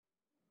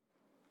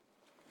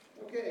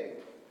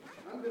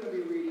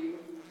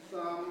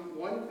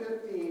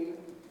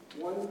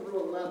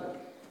through 11.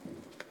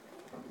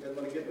 You guys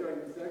want to get there in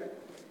a second?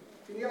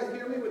 Can you guys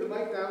hear me with the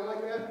mic down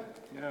like that?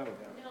 No.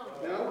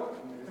 No?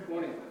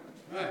 20. All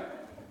right.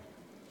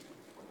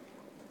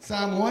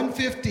 Psalm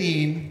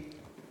 115,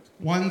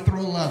 1 through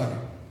 11.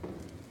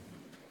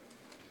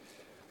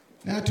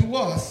 Now to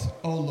us,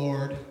 O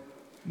Lord,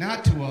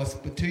 not to us,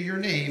 but to your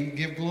name,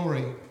 give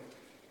glory,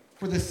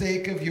 for the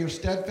sake of your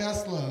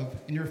steadfast love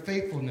and your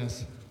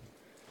faithfulness.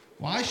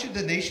 Why should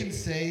the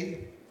nations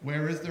say,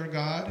 where is their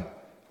God?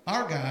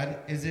 Our God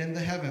is in the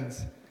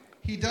heavens.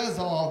 He does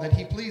all that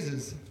he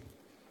pleases.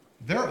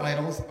 Their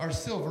idols are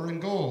silver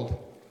and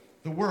gold,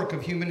 the work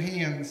of human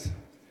hands.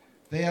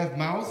 They have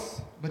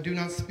mouths, but do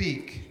not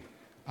speak,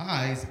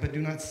 eyes, but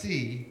do not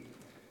see.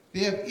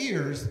 They have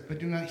ears, but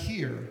do not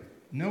hear,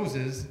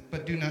 noses,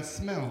 but do not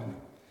smell.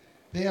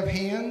 They have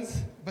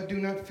hands, but do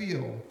not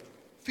feel,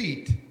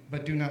 feet,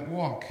 but do not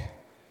walk,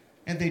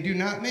 and they do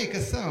not make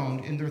a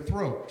sound in their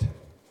throat.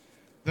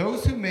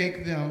 Those who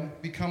make them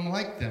become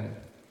like them,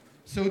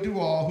 so do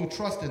all who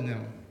trust in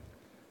them.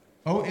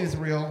 O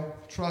Israel,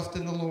 trust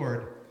in the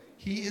Lord.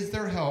 He is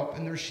their help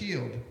and their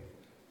shield.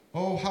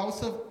 O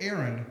house of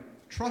Aaron,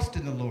 trust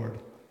in the Lord.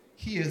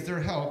 He is their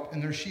help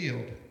and their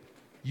shield.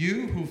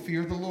 You who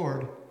fear the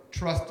Lord,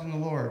 trust in the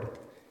Lord.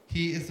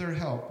 He is their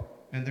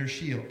help and their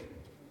shield.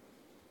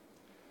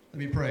 Let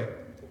me pray.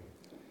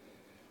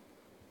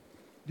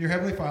 Dear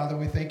Heavenly Father,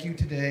 we thank you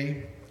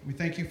today. We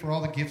thank you for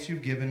all the gifts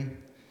you've given.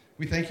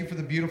 We thank you for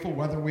the beautiful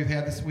weather we've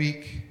had this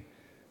week.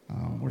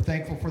 We're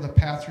thankful for the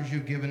pastors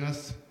you've given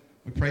us.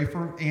 We pray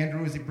for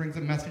Andrew as he brings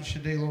a message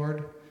today,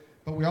 Lord.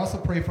 But we also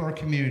pray for our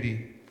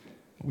community.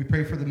 We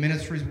pray for the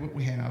ministries that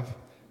we have.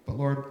 But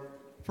Lord,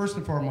 first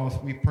and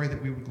foremost, we pray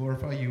that we would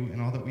glorify you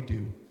in all that we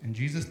do. In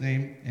Jesus'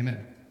 name,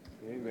 amen.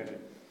 Amen.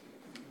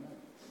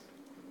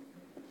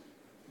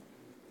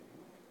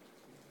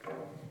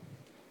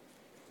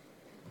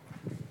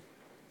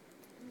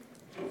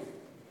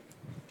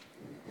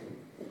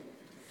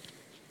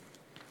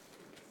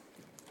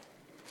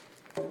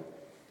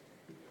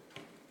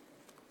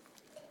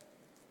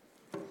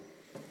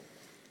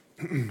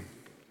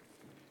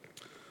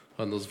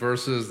 On those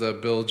verses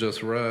that Bill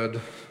just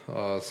read,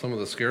 some of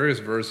the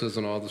scariest verses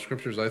in all the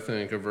scriptures, I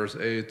think, are verse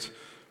 8,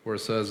 where it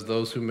says,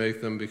 those who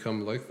make them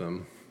become like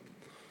them.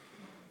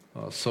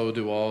 So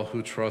do all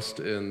who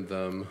trust in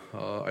them.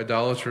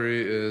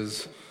 Idolatry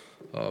is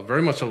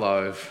very much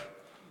alive,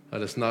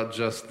 and it's not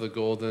just the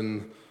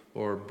golden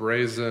or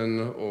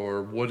brazen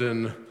or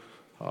wooden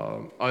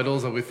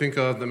idols that we think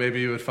of that maybe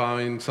you would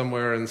find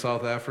somewhere in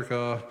South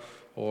Africa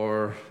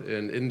or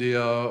in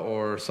India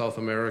or South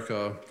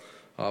America.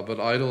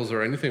 But idols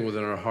are anything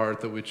within our heart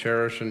that we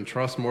cherish and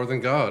trust more than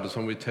God. It's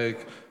when we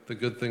take the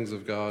good things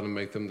of God and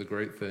make them the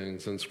great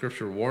things. And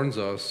Scripture warns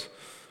us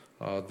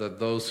that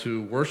those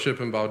who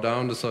worship and bow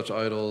down to such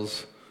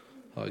idols,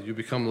 you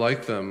become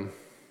like them.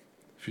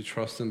 If you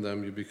trust in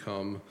them, you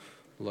become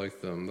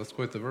like them. That's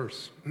quite the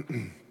verse.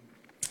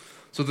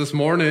 So this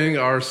morning,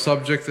 our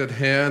subject at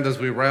hand as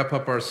we wrap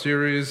up our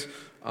series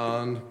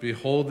on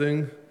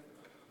beholding.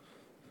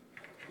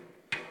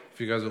 If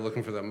you guys are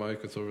looking for that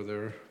mic, it's over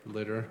there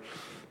later.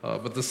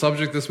 But the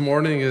subject this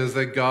morning is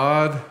that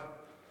God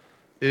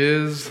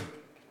is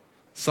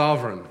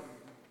sovereign.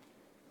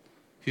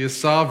 He is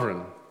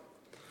sovereign.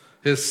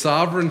 His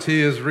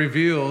sovereignty is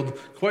revealed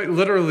quite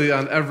literally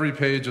on every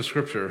page of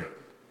Scripture.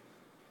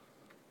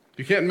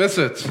 You can't miss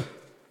it.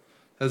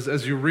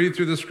 As you read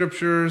through the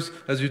Scriptures,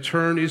 as you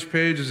turn each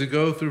page, as you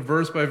go through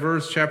verse by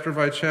verse, chapter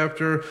by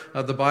chapter,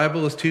 the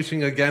Bible is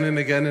teaching again and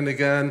again and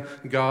again,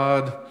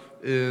 God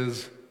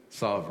is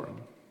sovereign.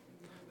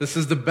 This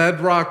is the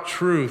bedrock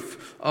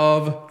truth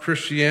of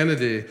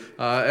Christianity.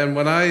 And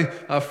when I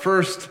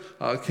first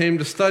came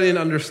to study and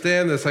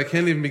understand this, I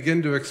can't even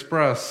begin to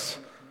express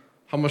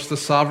how much the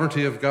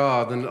sovereignty of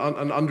God and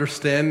an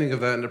understanding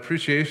of that and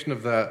appreciation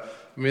of that,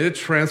 it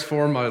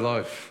transformed my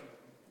life.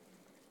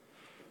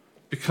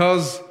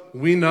 Because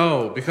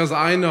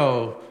I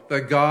know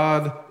that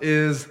God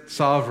is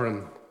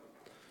sovereign,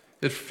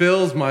 it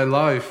fills my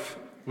life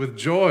with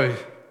joy.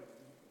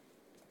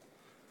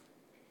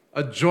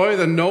 A joy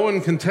that no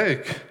one can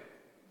take.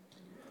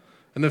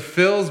 And it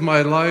fills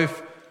my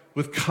life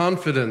with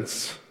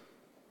confidence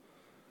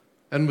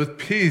and with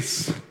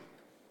peace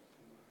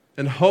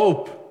and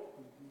hope.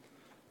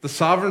 The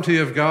sovereignty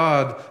of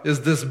God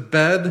is this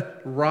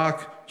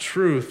bedrock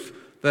truth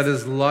that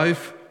is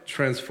life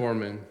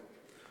transforming.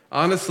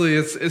 Honestly,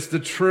 it's the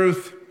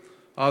truth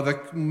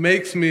that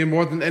makes me,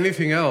 more than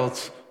anything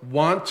else,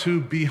 want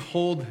to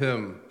behold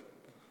Him,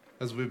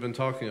 as we've been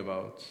talking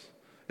about.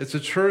 It's a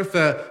truth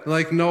that,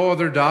 like no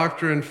other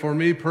doctrine for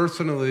me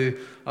personally,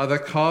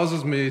 that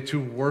causes me to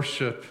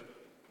worship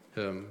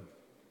Him.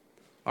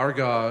 Our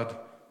God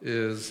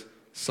is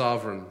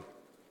sovereign.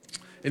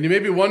 And you may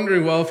be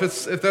wondering, well,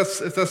 if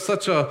that's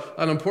such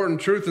an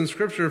important truth in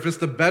Scripture, if it's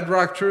the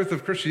bedrock truth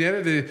of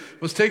Christianity,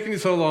 what's taking you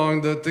so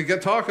long to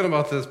get talking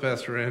about this,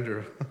 Pastor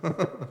Andrew?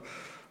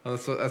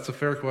 That's a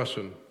fair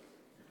question.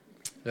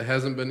 It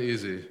hasn't been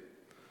easy.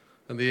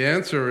 And the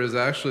answer is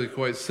actually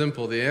quite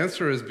simple. The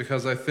answer is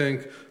because I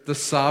think the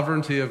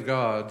sovereignty of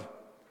God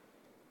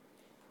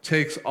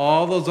takes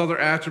all those other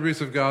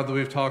attributes of God that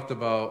we've talked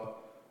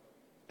about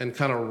and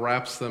kind of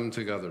wraps them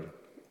together.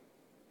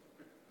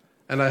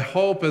 And I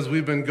hope as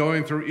we've been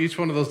going through each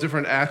one of those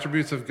different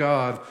attributes of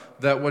God,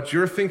 that what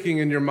you're thinking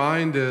in your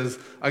mind is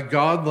a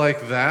God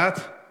like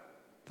that,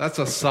 that's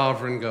a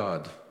sovereign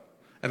God.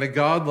 And a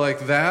God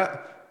like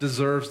that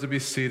deserves to be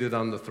seated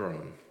on the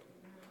throne.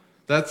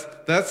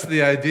 That's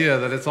the idea,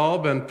 that it's all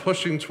been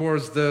pushing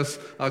towards this,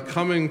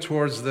 coming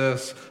towards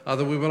this,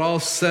 that we would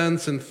all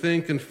sense and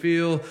think and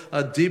feel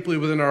deeply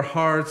within our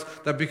hearts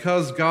that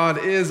because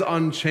God is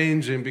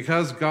unchanging,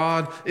 because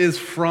God is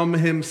from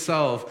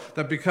himself,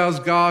 that because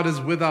God is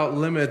without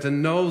limit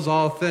and knows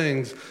all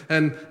things,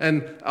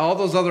 and all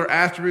those other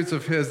attributes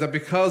of his, that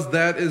because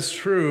that is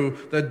true,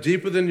 that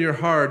deep within your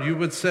heart you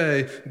would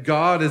say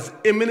God is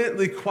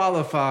eminently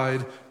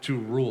qualified to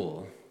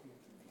rule.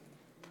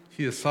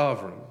 He is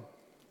sovereign.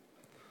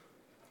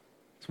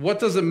 So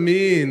what does it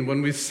mean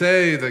when we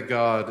say that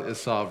God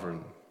is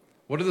sovereign?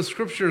 What do the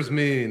scriptures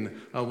mean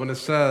when it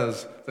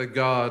says that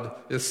God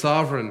is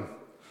sovereign?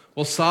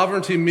 Well,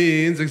 sovereignty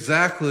means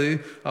exactly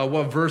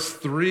what verse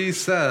 3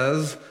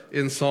 says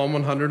in Psalm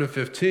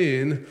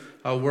 115,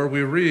 where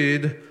we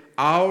read,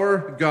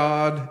 "Our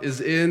God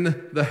is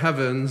in the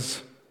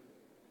heavens.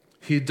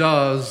 He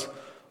does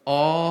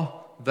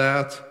all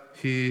that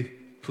he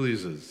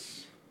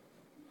pleases."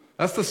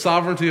 That's the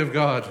sovereignty of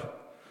God.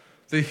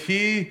 That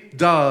he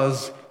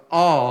does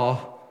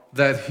all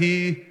that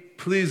he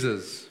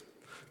pleases.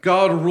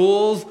 God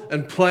rules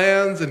and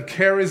plans and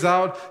carries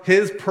out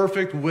his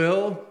perfect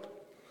will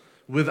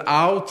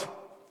without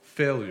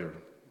failure.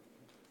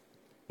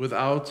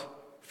 Without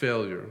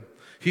failure.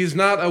 He's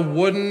not a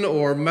wooden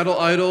or metal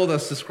idol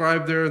that's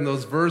described there in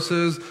those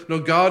verses. No,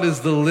 God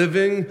is the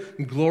living,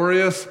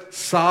 glorious,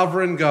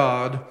 sovereign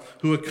God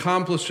who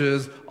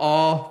accomplishes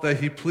all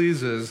that he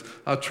pleases.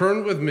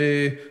 Turn with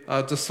me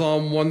to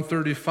Psalm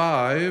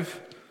 135,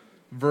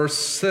 verse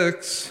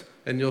 6,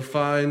 and you'll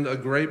find a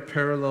great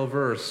parallel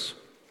verse.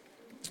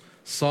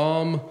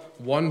 Psalm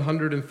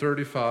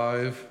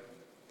 135,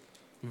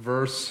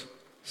 verse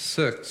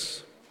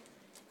 6.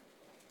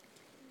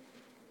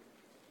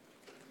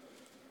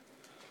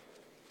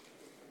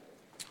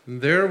 And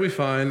there we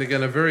find,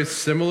 again, a very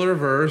similar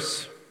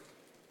verse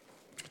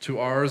to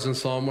ours in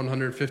Psalm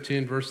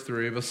 115, verse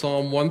 3. But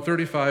Psalm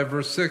 135,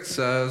 verse 6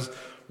 says,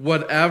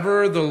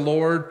 "Whatever the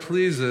Lord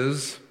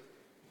pleases,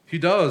 he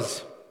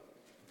does."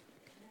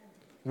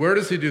 Where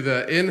does he do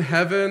that? In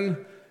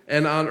heaven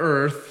and on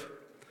earth,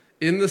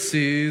 in the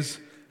seas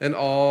and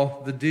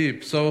all the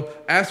deep. So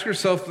ask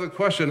yourself the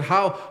question,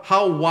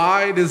 how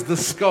wide is the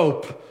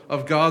scope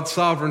of God's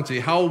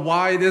sovereignty? How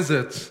wide is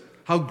it?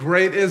 How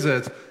great is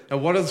it?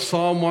 And what does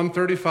Psalm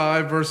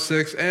 135, verse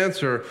 6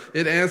 answer?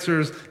 It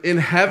answers, in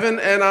heaven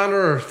and on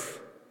earth,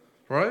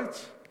 right?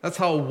 That's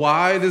how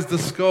wide is the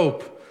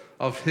scope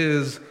of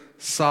his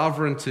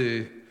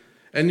sovereignty.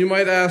 And you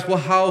might ask, well,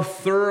 how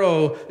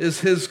thorough is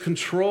his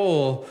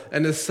control?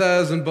 And it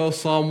says in both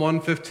Psalm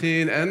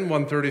 115 and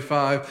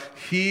 135,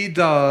 he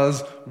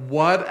does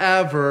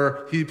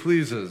whatever he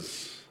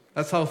pleases.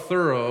 That's how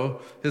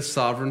thorough his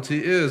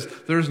sovereignty is.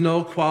 There's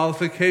no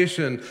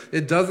qualification.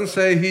 It doesn't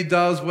say he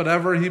does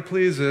whatever he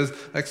pleases,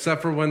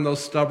 except for when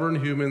those stubborn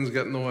humans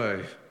get in the way.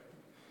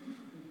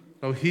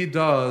 No, he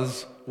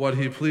does what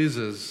he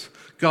pleases.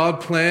 God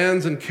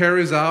plans and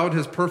carries out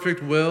his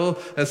perfect will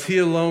as he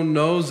alone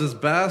knows is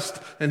best,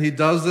 and he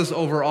does this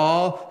over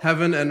all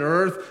heaven and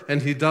earth,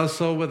 and he does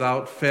so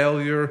without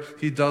failure.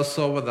 He does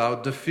so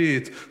without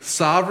defeat.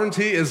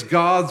 Sovereignty is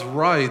God's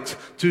right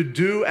to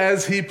do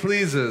as he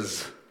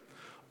pleases,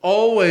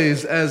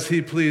 always as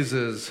he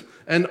pleases,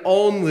 and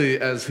only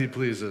as he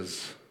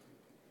pleases.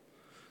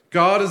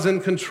 God is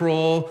in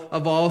control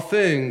of all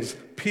things,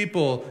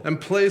 people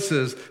and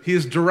places. He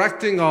is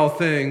directing all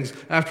things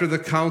after the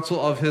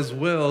counsel of his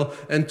will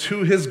and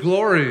to his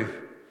glory.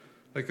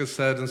 Like I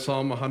said in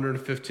Psalm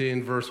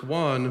 115, verse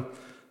 1,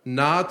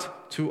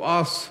 not to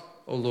us,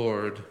 O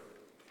Lord,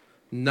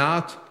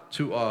 not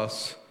to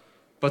us,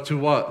 but to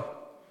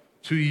what?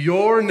 To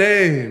your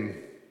name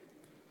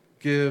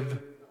give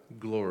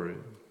glory.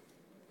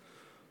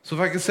 So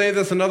if I could say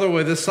this another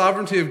way, the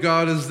sovereignty of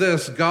God is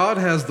this: God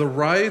has the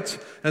right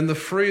and the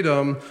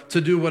freedom to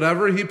do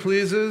whatever he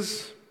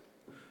pleases,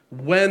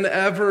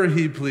 whenever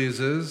he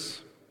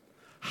pleases,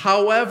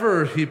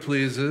 however he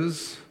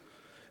pleases,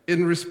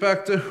 in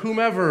respect to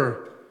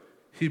whomever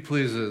he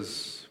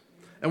pleases.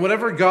 And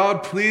whatever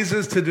God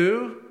pleases to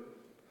do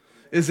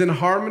is in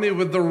harmony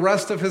with the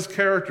rest of his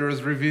character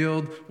as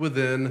revealed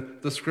within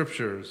the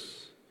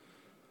scriptures.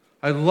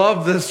 I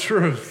love this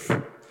truth.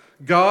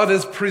 God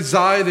is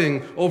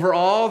presiding over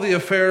all the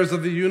affairs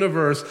of the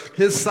universe.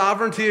 His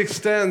sovereignty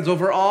extends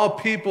over all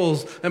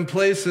peoples and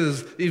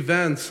places,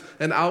 events,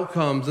 and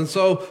outcomes. And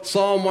so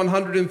Psalm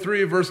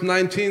 103 verse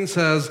 19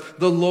 says,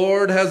 the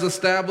Lord has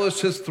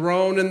established his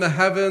throne in the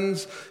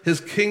heavens.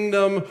 His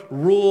kingdom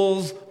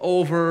rules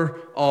over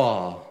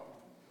all.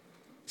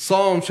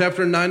 Psalm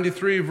chapter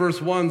 93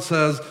 verse 1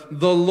 says,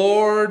 "The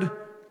Lord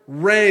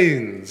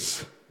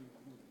reigns."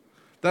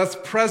 That's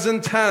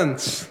present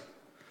tense.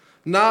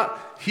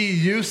 Not he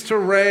used to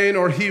reign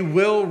or he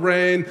will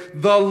reign.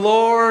 The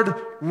Lord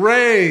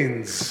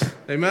reigns.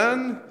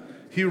 Amen?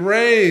 He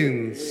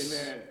reigns.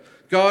 Amen.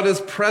 God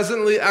is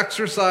presently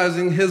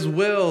exercising his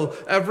will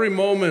every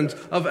moment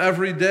of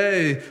every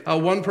day.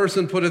 One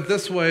person put it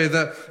this way,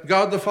 that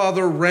God the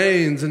Father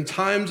reigns in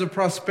times of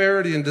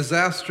prosperity and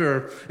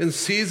disaster, in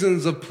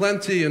seasons of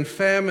plenty and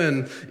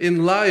famine,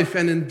 in life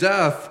and in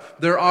death.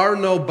 There are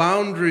no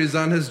boundaries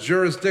on his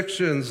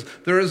jurisdictions.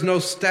 There is no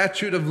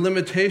statute of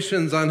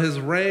limitations on his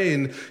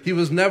reign. He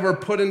was never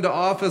put into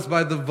office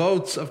by the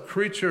votes of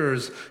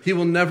creatures. He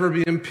will never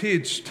be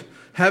impeached.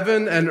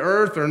 Heaven and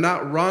earth are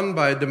not run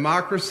by a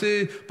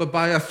democracy, but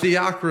by a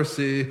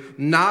theocracy,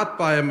 not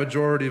by a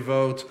majority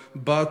vote,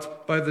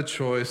 but by the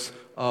choice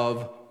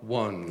of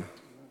one.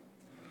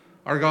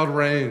 Our God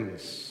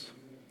reigns.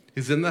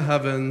 He's in the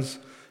heavens,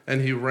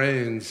 and he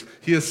reigns.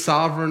 He is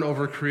sovereign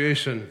over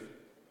creation.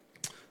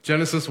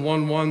 Genesis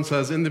 1:1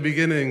 says, "In the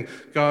beginning,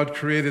 God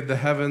created the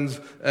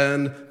heavens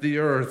and the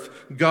earth."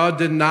 God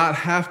did not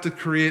have to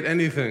create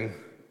anything,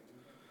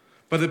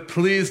 but it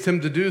pleased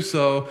him to do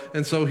so,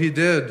 and so he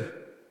did.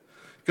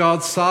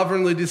 God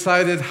sovereignly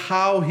decided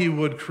how he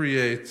would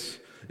create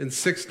in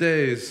 6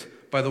 days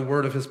by the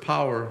word of his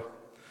power.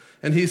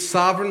 And he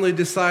sovereignly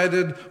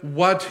decided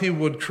what he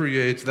would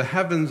create, the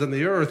heavens and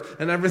the earth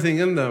and everything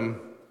in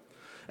them.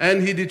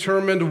 And he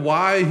determined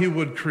why he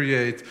would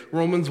create,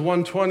 Romans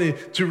 1:20,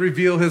 to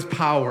reveal his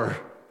power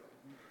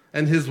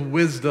and his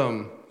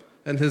wisdom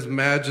and his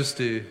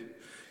majesty.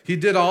 He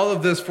did all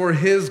of this for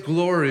his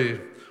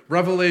glory.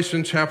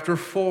 Revelation chapter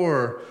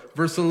 4,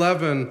 verse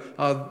 11,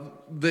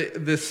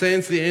 the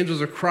saints, the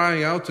angels are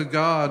crying out to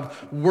God,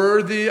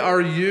 "Worthy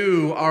are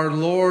you, our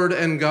Lord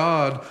and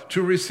God,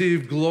 to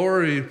receive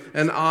glory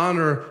and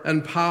honor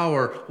and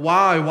power."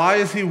 Why? Why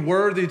is he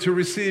worthy to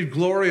receive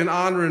glory and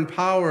honor and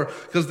power?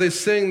 Because they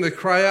sing, they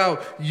cry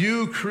out,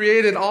 "You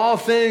created all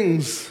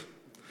things,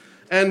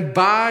 and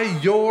by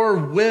your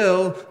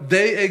will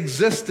they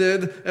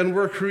existed and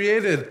were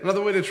created."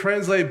 Another way to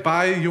translate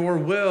 "by your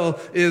will"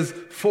 is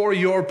 "for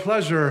your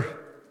pleasure."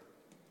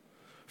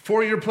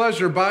 For your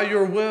pleasure, by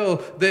your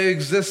will, they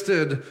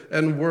existed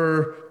and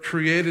were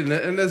created.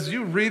 And as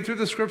you read through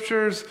the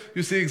scriptures,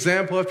 you see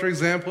example after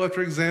example after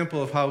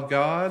example of how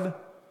God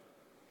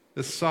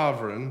is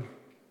sovereign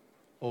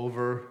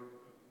over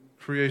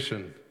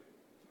creation.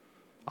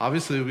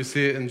 Obviously, we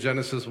see it in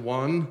Genesis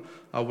 1.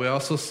 We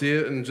also see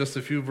it in just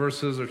a few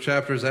verses or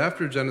chapters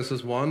after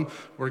Genesis 1,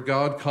 where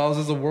God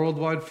causes a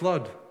worldwide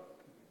flood.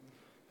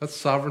 That's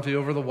sovereignty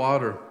over the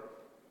water.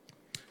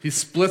 He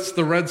splits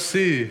the Red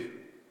Sea.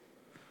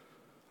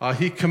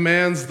 He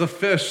commands the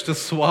fish to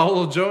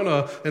swallow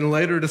Jonah and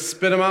later to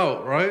spit him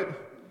out, right?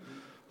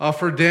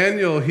 For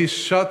Daniel, he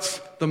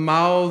shuts the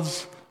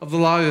mouths of the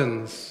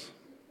lions.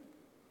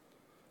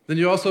 Then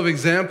you also have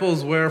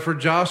examples where for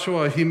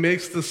Joshua, he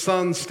makes the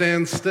sun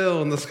stand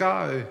still in the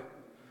sky.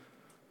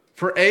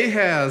 For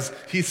Ahaz,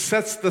 he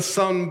sets the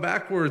sun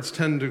backwards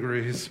 10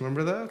 degrees.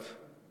 Remember that?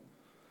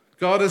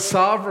 God is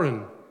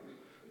sovereign.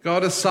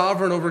 God is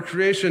sovereign over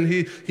creation.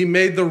 He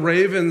made the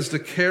ravens to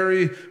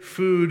carry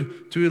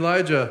food to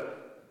Elijah.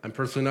 I'm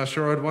personally not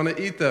sure I'd want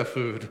to eat that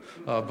food,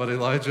 but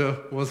Elijah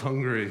was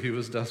hungry. He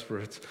was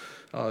desperate.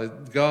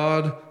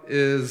 God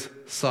is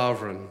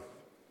sovereign.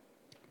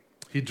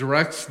 He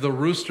directs the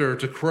rooster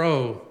to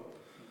crow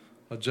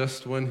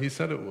just when he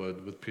said it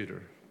would with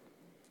Peter.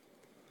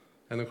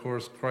 And of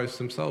course, Christ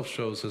himself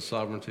shows his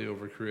sovereignty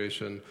over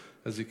creation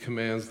as he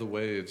commands the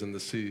waves and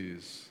the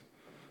seas,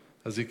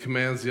 as he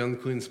commands the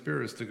unclean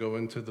spirits to go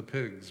into the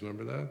pigs.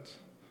 Remember that?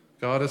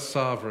 God is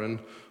sovereign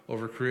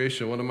over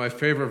creation. One of my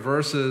favorite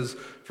verses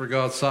for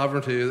God's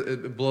sovereignty,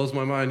 it blows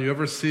my mind. You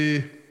ever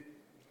see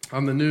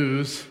on the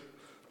news,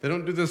 they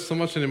don't do this so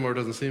much anymore, it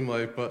doesn't seem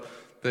like, but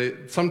they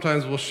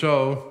sometimes will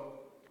show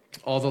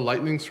all the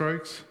lightning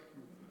strikes.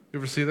 You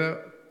ever see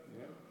that?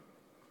 Yeah.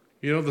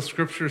 You know, the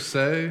scriptures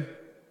say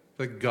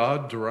that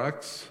God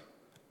directs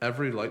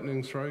every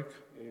lightning strike.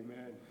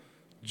 Amen.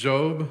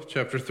 Job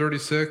chapter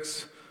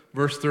 36,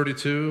 verse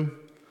 32,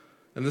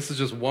 and this is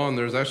just one.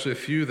 There's actually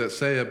a few that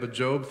say it, but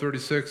Job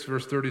 36,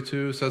 verse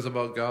 32 says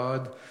about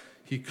God,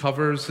 he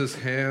covers his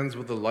hands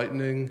with the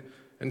lightning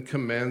and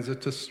commands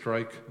it to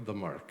strike the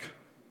mark.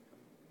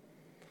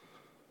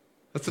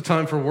 That's a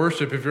time for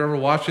worship. If you're ever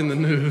watching the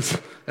news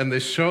and they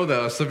show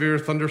that a severe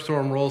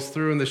thunderstorm rolls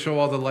through and they show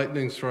all the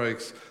lightning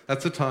strikes,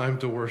 that's a time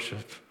to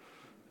worship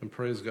and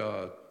praise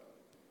God.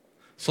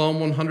 Psalm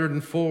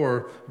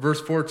 104,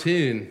 verse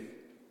 14.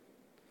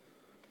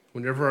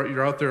 Whenever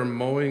you're out there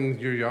mowing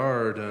your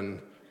yard and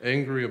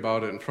angry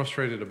about it and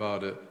frustrated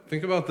about it,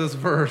 think about this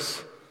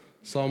verse,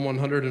 Psalm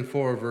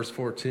 104, verse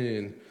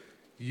 14.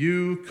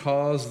 You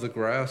cause the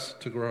grass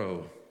to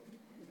grow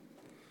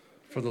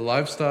for the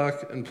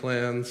livestock and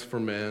plants for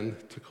man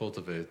to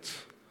cultivate.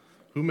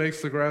 Who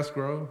makes the grass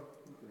grow?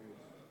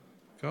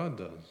 God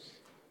does.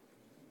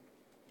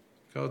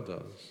 God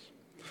does.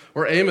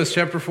 Or Amos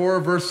chapter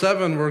 4, verse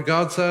 7, where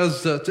God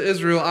says to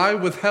Israel, I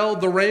withheld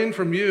the rain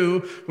from you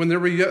when there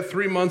were yet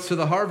 3 months to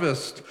the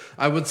harvest.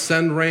 I would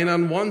send rain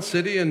on one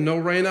city and no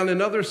rain on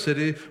another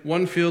city.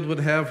 One field would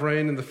have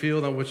rain, and the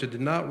field on which it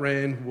did not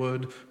rain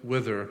would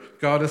wither.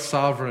 God is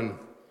sovereign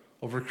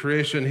over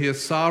creation. He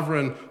is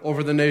sovereign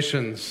over the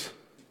nations.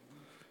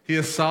 He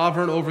is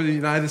sovereign over the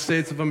United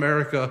States of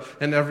America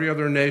and every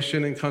other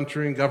nation and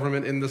country and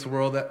government in this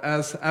world that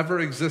has ever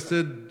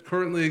existed,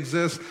 currently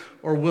exists,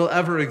 or will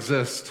ever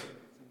exist.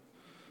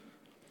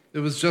 It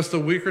was just a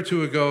week or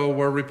two ago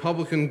where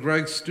Republican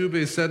Greg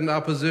Steube said in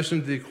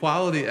opposition to the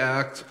Equality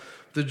Act,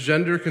 the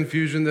gender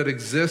confusion that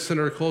exists in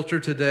our culture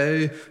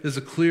today is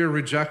a clear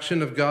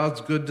rejection of God's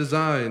good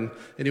design.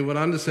 And he went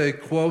on to say,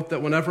 quote,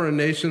 that whenever a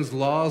nation's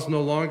laws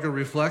no longer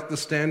reflect the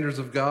standards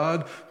of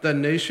God, that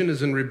nation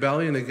is in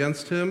rebellion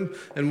against him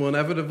and will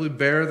inevitably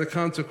bear the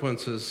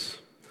consequences.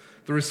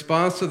 The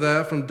response to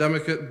that from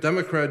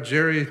Democrat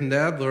Jerry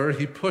Nadler,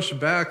 he pushed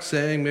back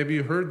saying, maybe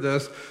you heard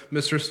this,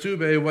 Mr.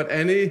 Steube, what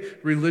any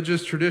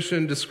religious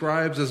tradition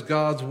describes as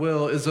God's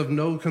will is of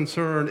no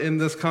concern in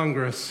this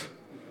Congress.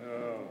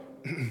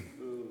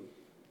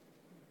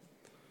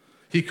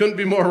 He couldn't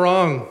be more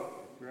wrong.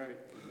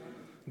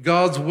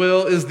 God's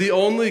will is the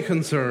only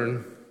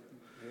concern.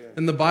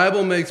 And the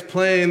Bible makes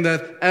plain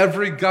that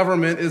every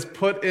government is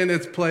put in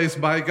its place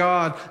by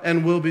God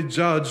and will be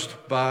judged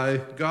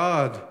by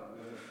God.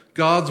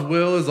 God's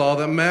will is all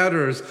that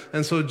matters.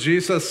 And so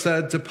Jesus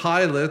said to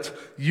Pilate,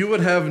 you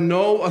would have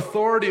no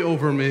authority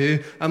over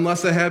me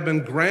unless it had been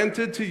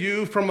granted to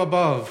you from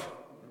above.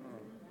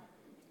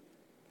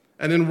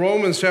 And in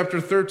Romans chapter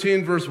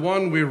 13, verse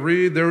 1, we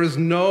read, there is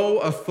no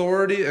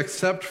authority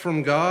except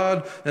from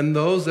God, and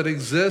those that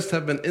exist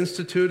have been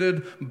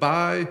instituted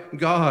by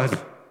God.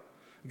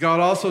 God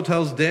also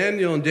tells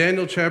Daniel in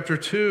Daniel chapter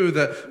 2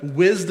 that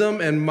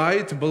wisdom and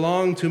might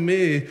belong to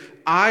me.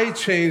 I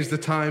change the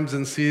times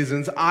and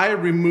seasons. I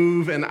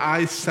remove and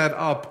I set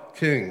up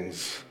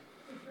kings.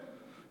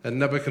 And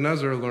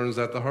Nebuchadnezzar learns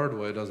that the hard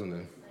way, doesn't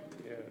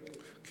he? Yeah.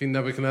 King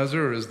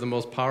Nebuchadnezzar is the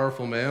most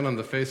powerful man on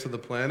the face of the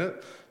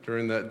planet.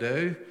 During that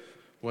day,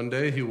 one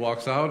day he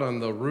walks out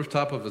on the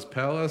rooftop of his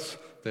palace.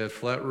 They had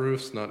flat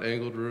roofs, not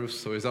angled roofs.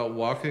 So he's out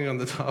walking on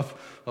the top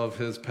of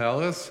his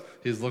palace.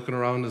 He's looking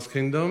around his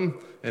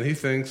kingdom, and he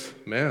thinks,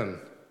 man,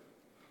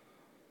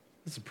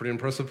 this is a pretty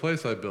impressive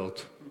place I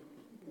built.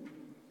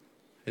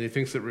 And he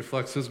thinks it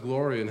reflects his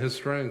glory and his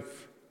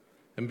strength.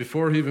 And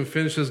before he even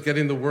finishes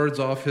getting the words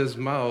off his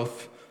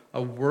mouth,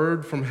 a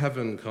word from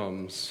heaven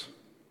comes.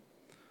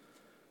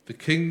 The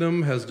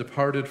kingdom has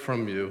departed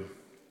from you,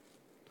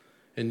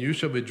 and you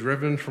shall be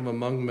driven from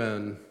among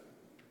men,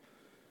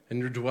 and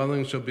your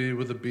dwelling shall be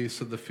with the beasts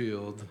of the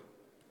field,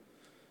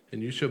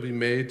 and you shall be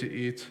made to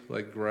eat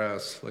like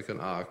grass, like an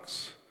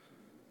ox.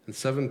 And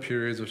 7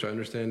 periods, which I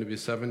understand to be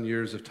 7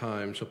 years of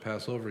time, shall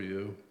pass over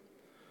you,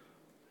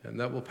 and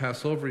that will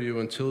pass over you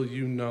until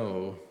you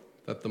know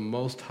that the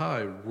Most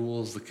High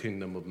rules the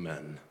kingdom of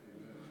men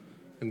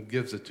and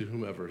gives it to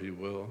whomever he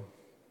will.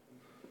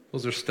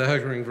 Those are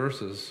staggering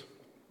verses.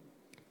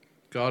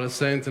 God is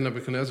saying to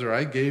Nebuchadnezzar,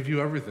 I gave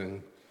you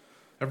everything.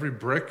 Every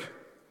brick,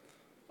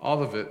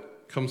 all of it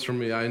comes from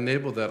me. I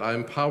enabled that. I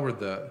empowered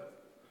that.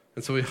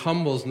 And so he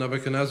humbles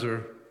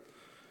Nebuchadnezzar.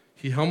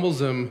 He humbles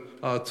him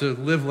to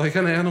live like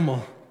an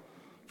animal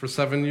for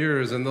 7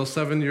 years. And those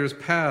 7 years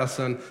pass.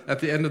 And at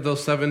the end of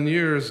those 7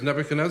 years,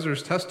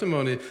 Nebuchadnezzar's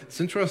testimony,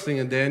 it's interesting,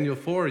 in Daniel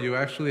 4, you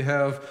actually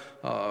have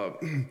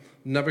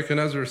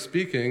Nebuchadnezzar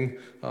speaking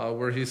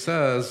where he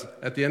says,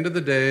 at the end of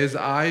the days,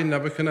 I,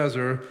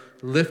 Nebuchadnezzar,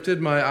 lifted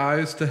my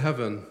eyes to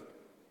heaven,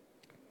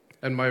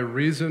 and my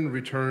reason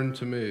returned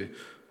to me.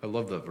 I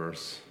love that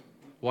verse.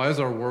 Why is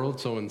our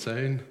world so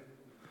insane?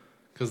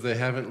 Because they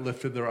haven't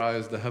lifted their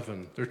eyes to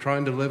heaven. They're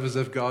trying to live as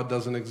if God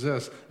doesn't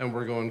exist, and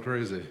we're going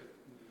crazy.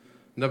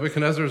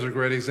 Nebuchadnezzar is a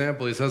great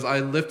example. He says,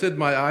 I lifted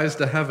my eyes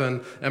to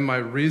heaven, and my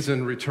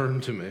reason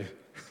returned to me.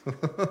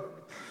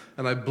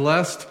 And I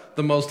blessed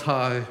the Most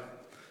High,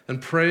 and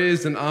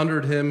praised and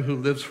honored him who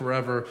lives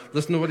forever.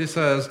 Listen to what he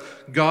says.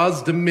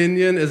 God's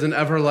dominion is an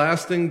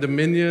everlasting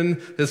dominion.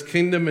 His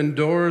kingdom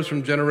endures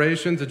from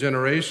generation to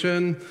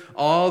generation.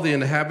 All the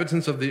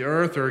inhabitants of the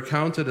earth are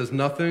accounted as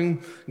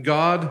nothing.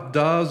 God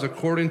does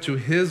according to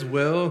his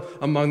will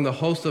among the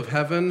host of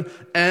heaven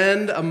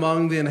and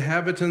among the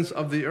inhabitants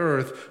of the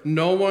earth.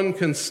 No one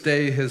can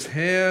stay his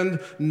hand.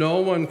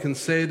 No one can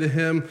say to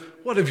him,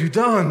 what have you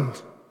done?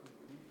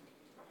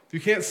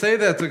 You can't say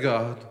that to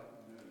God.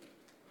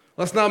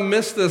 Let's not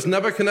miss this.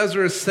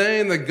 Nebuchadnezzar is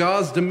saying that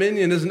God's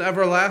dominion is an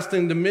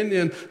everlasting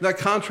dominion that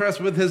contrasts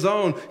with his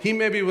own. He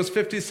maybe was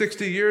 50,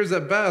 60 years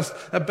at best.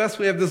 At best,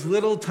 we have this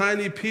little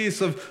tiny piece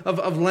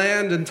of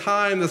land and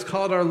time that's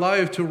called our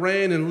life to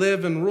reign and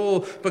live and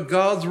rule. But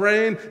God's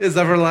reign is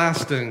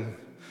everlasting.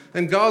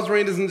 And God's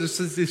reign isn't just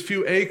these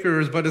few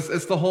acres, but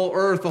it's the whole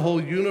earth, the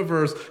whole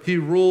universe. He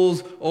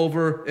rules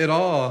over it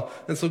all.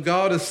 And so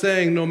God is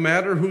saying no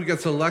matter who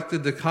gets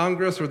elected to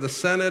Congress or the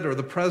Senate or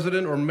the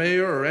president or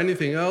mayor or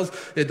anything else,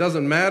 it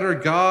doesn't matter.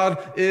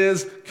 God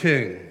is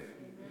king.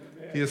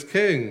 He is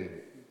king.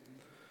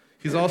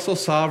 He's also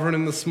sovereign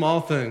in the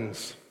small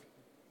things.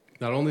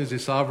 Not only is he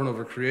sovereign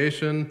over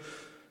creation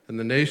and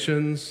the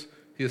nations,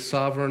 he is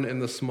sovereign in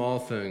the small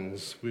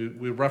things. We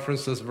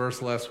referenced this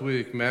verse last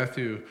week,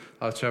 Matthew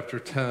chapter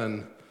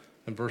 10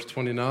 and verse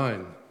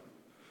 29.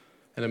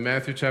 And in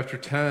Matthew chapter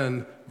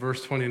 10,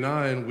 verse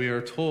 29, we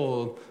are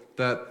told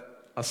that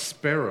a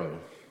sparrow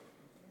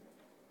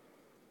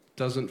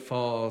doesn't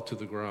fall to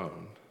the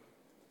ground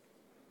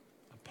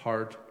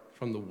apart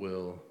from the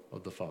will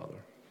of the Father.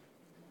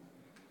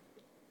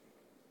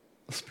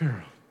 A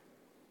sparrow.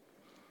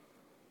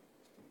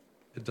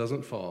 It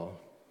doesn't fall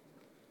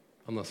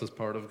unless it's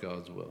part of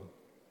God's will.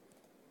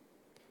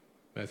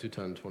 Matthew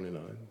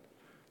 10:29.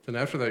 Then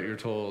after that, you're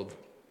told,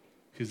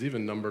 he's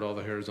even numbered all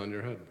the hairs on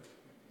your head.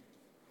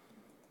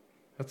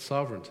 That's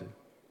sovereignty.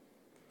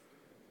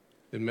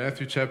 In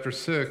Matthew chapter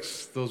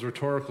 6, those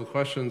rhetorical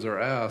questions are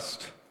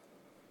asked,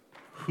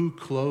 who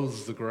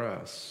clothes the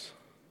grass?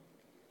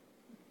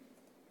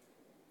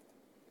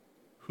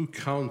 Who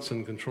counts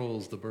and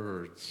controls the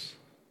birds?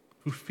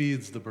 Who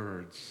feeds the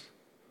birds?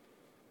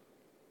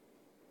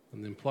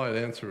 And the implied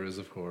answer is,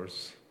 of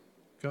course,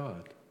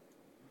 God.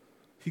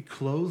 He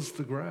clothes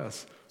the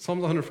grass. Psalm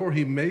 104,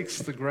 he makes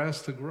the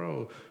grass to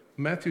grow.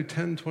 Matthew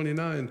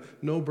 10:29,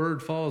 no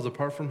bird falls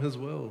apart from his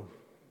will.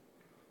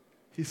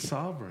 He's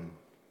sovereign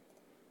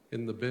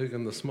in the big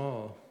and the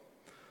small.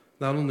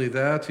 Not only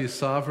that, he's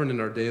sovereign in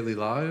our daily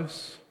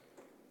lives.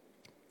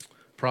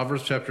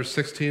 Proverbs chapter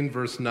 16,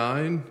 verse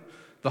 9,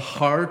 the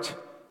heart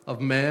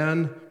of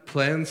man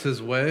plans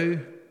his way.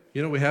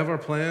 You know, we have our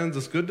plans.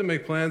 It's good to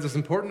make plans. It's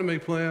important to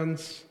make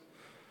plans.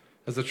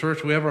 As a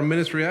church, we have our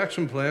ministry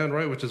action plan,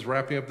 right, which is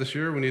wrapping up this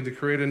year. We need to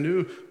create a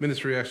new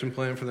ministry action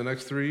plan for the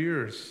next 3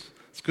 years.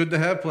 It's good to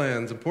have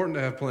plans, important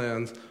to have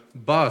plans,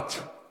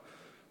 but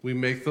we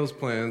make those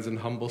plans in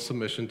humble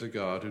submission to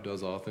God who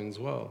does all things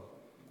well.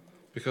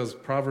 Because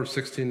Proverbs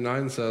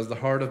 16:9 says, the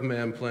heart of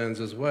man plans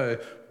his way,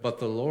 but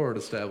the Lord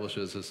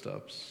establishes his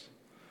steps.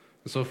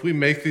 And so if we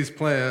make these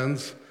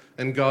plans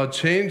and God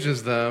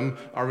changes them,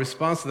 our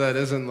response to that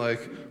isn't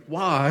like,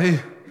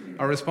 why?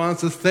 Our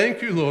response is,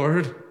 thank you,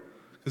 Lord,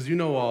 because you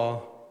know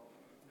all,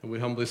 and we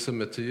humbly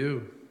submit to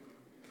you.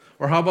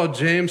 Or how about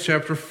James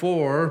chapter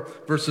 4,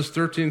 verses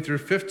 13 through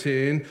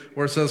 15,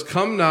 where it says,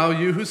 come now,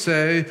 you who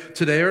say,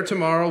 today or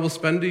tomorrow we'll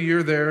spend a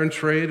year there and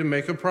trade and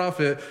make a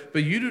profit,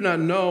 but you do not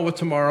know what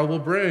tomorrow will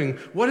bring.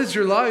 What is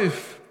your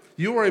life?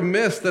 You are a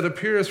mist that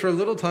appears for a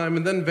little time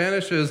and then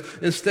vanishes.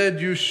 Instead,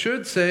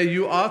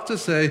 you ought to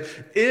say,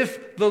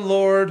 if the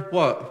Lord,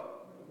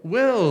 what?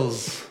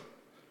 Wills,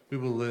 we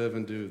will live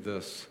and do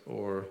this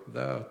or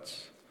that.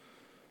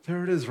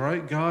 There it is,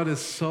 right? God is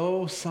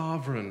so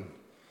sovereign.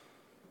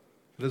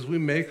 But as we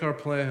make our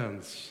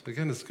plans,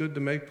 again, it's good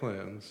to make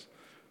plans,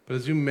 but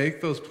as you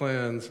make those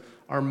plans,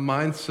 our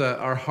mindset,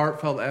 our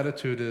heartfelt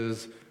attitude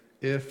is,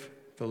 if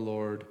the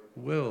Lord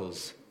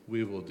wills,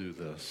 we will do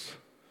this.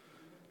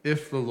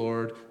 If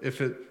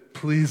it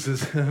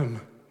pleases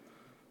him,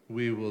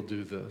 we will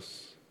do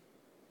this.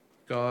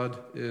 God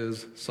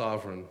is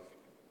sovereign.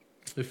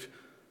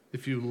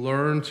 If you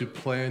learn to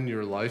plan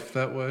your life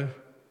that way,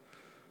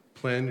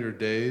 plan your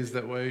days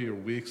that way, your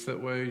weeks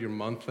that way, your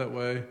month that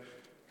way,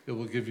 it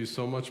will give you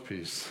so much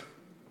peace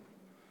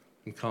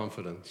and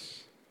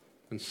confidence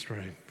and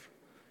strength,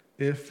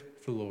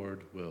 if the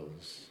Lord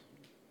wills.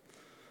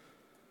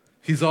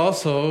 He's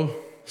also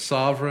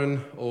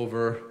sovereign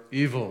over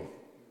evil.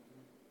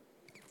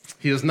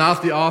 He is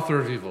not the author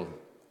of evil.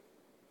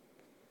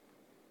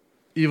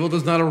 Evil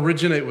does not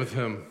originate with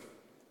him,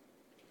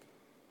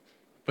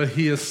 but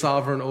he is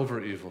sovereign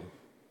over evil.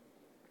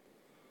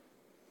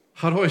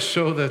 How do I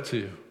show that to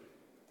you?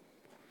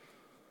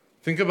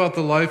 Think about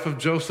the life of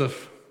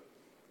Joseph.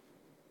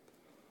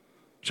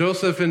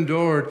 Joseph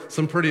endured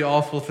some pretty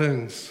awful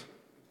things.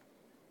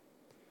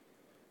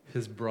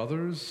 His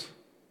brothers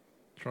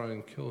try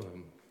and kill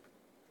him.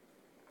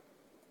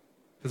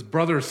 His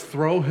brothers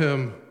throw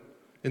him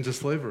into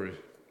slavery.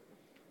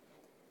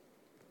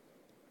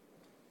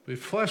 We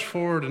flash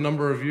forward a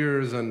number of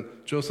years, and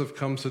Joseph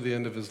comes to the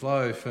end of his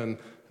life, and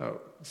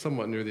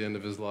somewhat near the end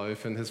of his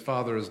life, and his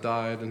father has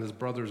died, and his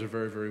brothers are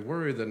very, very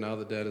worried that now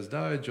that dad has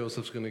died,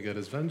 Joseph's going to get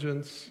his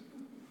vengeance.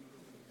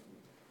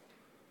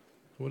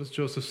 What does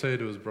Joseph say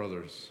to his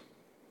brothers?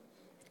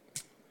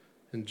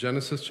 In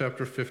Genesis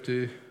chapter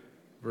 50,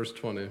 verse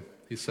 20,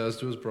 he says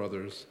to his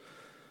brothers,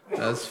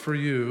 as for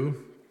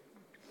you,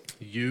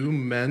 you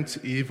meant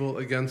evil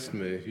against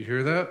me. You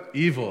hear that?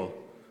 Evil.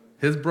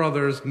 His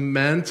brothers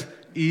meant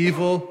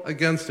evil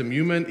against him.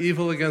 You meant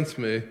evil against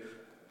me.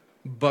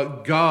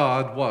 But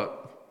God, what?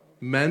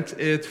 Meant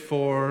it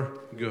for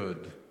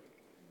good.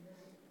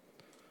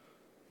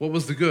 What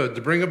was the good?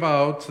 To bring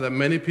about that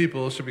many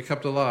people should be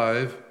kept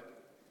alive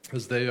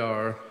as they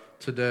are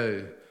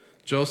today.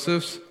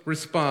 Joseph's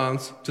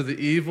response to the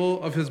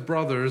evil of his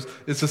brothers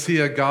is to see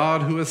a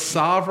God who is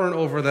sovereign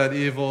over that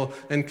evil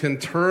and can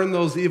turn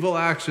those evil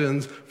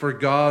actions for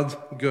God's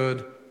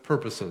good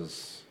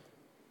purposes.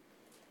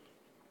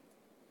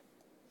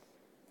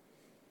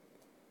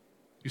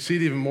 You see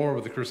it even more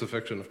with the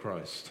crucifixion of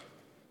Christ.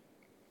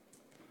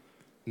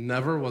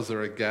 Never was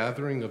there a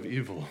gathering of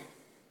evil,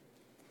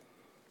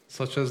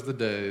 such as the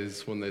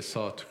days when they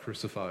sought to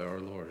crucify our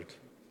Lord.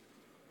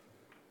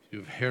 You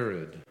have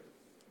Herod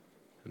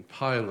and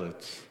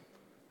Pilate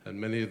and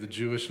many of the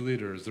Jewish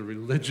leaders, the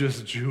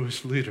religious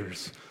Jewish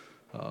leaders,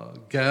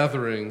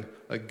 gathering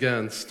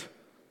against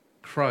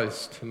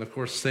Christ, and of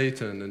course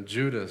Satan and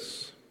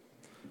Judas.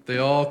 They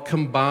all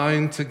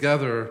combined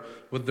together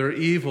with their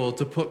evil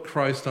to put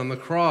Christ on the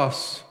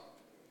cross.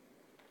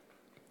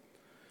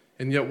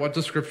 And yet what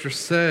does Scripture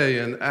say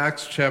in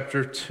Acts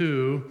chapter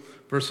 2,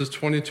 verses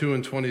 22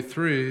 and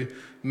 23?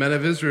 Men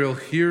of Israel,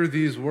 hear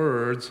these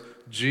words,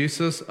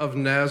 Jesus of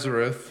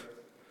Nazareth,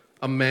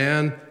 a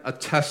man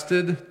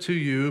attested to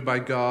you by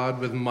God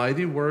with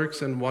mighty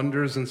works and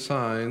wonders and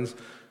signs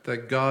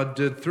that God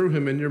did through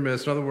him in your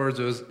midst. In other words,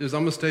 it was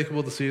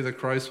unmistakable to see that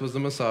Christ was the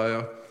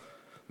Messiah.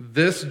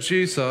 This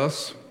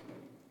Jesus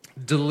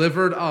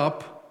delivered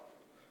up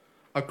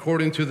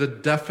according to the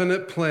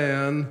definite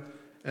plan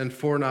and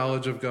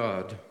foreknowledge of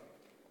God.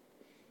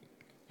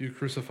 You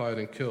crucified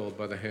and killed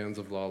by the hands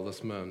of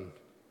lawless men.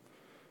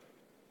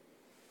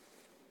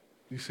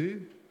 You see?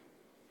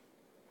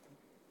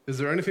 Is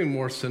there anything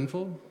more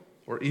sinful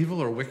or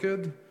evil or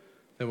wicked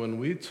than when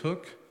we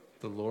took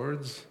the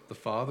Lord's, the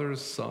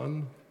Father's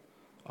Son,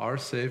 our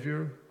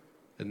Savior,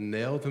 and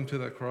nailed him to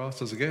that cross?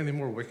 Does it get any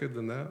more wicked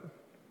than that?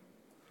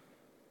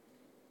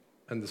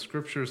 And the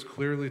Scriptures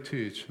clearly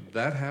teach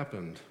that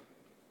happened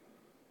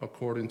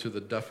according to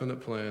the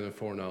definite plan and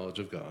foreknowledge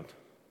of God.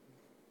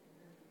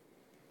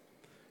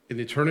 In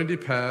eternity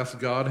past,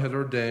 God had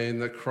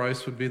ordained that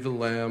Christ would be the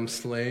Lamb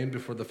slain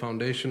before the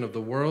foundation of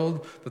the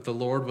world, that the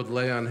Lord would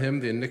lay on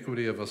him the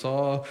iniquity of us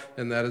all,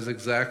 and that is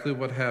exactly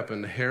what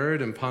happened. Herod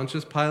and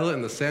Pontius Pilate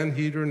and the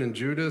Sanhedrin and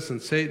Judas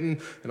and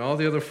Satan and all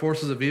the other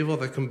forces of evil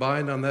that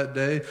combined on that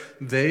day,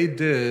 they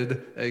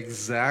did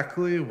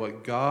exactly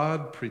what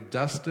God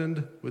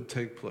predestined would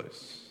take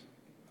place.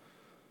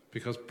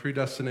 Because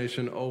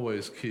predestination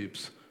always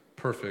keeps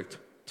perfect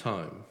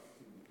time.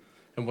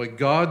 And what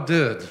God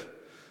did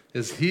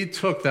is he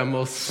took that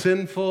most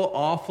sinful,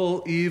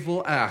 awful,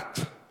 evil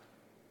act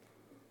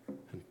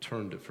and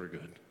turned it for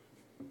good.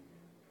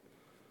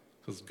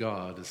 Because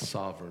God is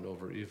sovereign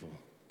over evil.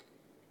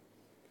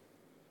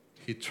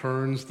 He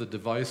turns the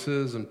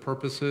devices and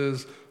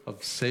purposes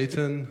of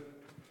Satan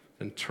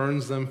and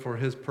turns them for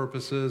his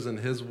purposes and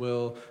his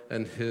will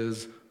and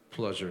his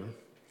pleasure.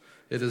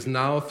 It is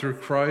now through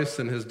Christ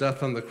and his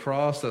death on the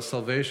cross that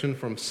salvation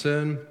from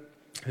sin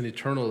and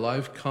eternal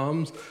life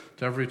comes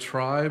to every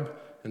tribe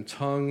and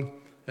tongue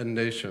and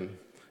nation.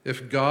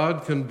 If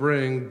God can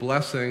bring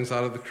blessings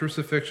out of the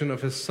crucifixion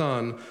of his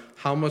Son,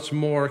 how much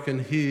more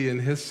can he, in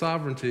his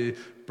sovereignty,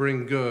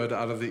 bring good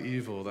out of the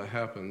evil that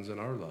happens in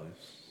our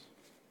lives?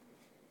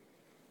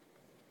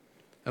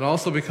 And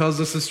also because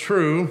this is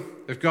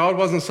true, if God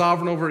wasn't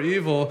sovereign over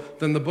evil,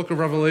 then the book of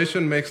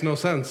Revelation makes no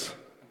sense.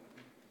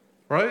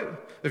 Right?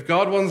 If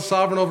God wasn't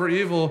sovereign over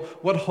evil,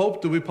 what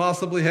hope do we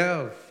possibly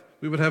have?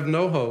 We would have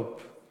no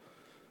hope.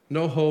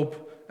 No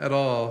hope at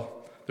all.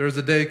 There is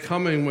a day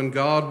coming when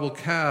God will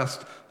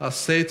cast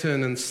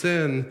Satan and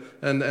sin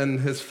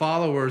and his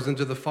followers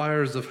into the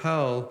fires of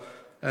hell,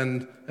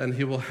 and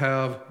he will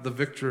have the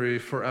victory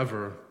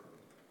forever.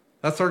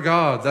 That's our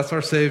God. That's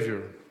our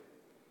Savior.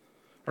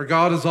 Our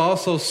God is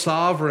also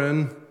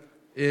sovereign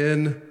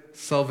in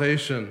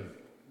salvation.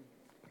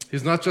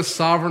 He's not just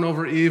sovereign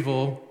over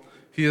evil,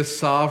 he is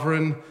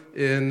sovereign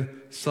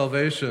in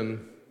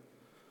salvation.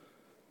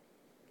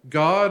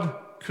 God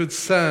could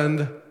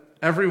send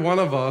every one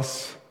of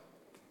us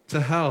to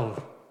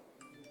hell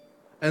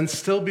and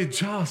still be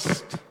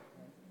just.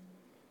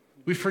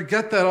 We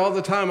forget that all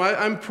the time.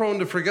 I'm prone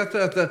to forget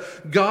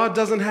that God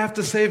doesn't have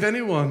to save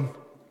anyone.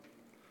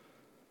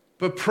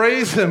 But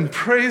praise him,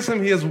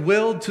 he is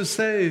willed to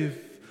save.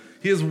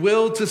 He is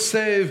willed to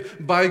save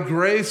by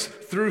grace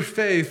through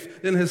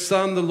faith in his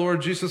Son, the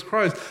Lord Jesus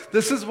Christ.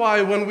 This is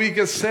why when we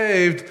get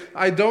saved,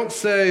 I don't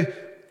say,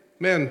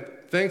 man,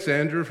 thanks,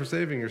 Andrew, for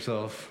saving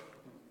yourself.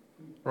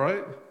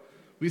 Right?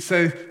 We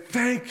say,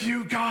 thank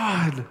you,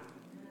 God.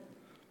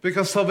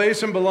 Because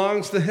salvation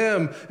belongs to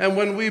him. And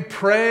when we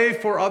pray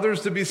for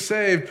others to be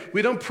saved,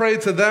 we don't pray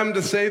to them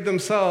to save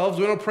themselves.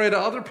 We don't pray to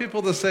other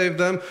people to save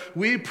them.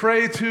 We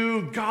pray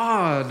to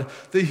God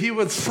that he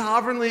would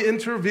sovereignly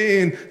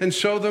intervene and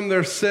show them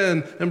their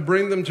sin and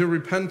bring them to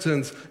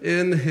repentance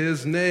in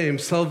his name.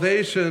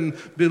 Salvation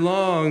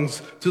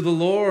belongs to the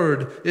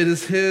Lord. It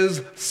is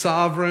his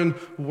sovereign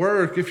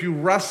work. If you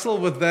wrestle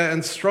with that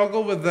and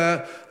struggle with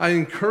that, I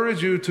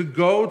encourage you to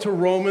go to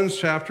Romans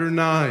chapter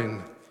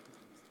 9.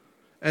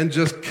 And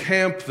just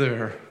camp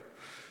there.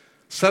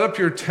 Set up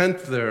your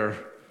tent there.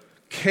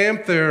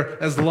 Camp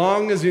there as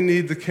long as you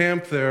need to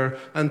camp there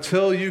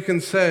until you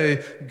can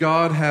say,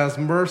 God has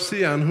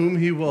mercy on whom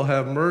he will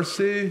have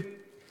mercy,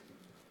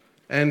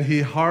 and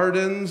he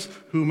hardens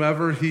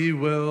whomever he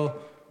will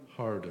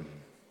harden.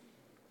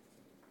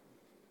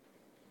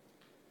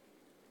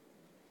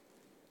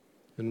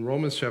 In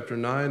Romans chapter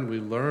 9, we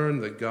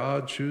learn that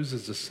God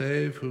chooses to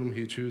save whom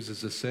he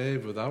chooses to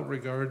save without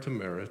regard to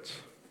merit,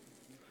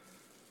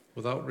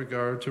 without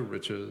regard to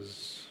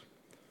riches,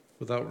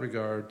 without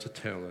regard to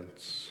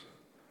talents,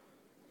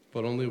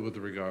 but only with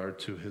regard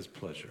to his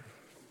pleasure.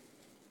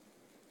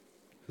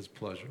 His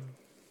pleasure.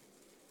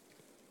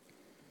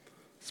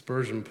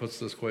 Spurgeon puts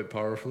this quite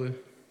powerfully.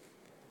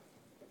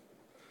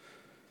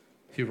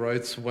 He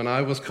writes, "When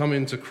I was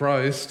coming to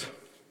Christ,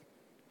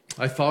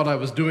 I thought I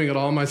was doing it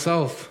all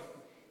myself.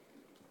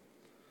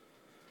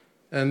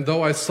 And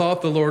though I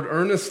sought the Lord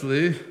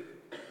earnestly,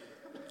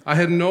 I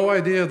had no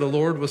idea the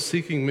Lord was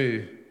seeking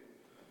me."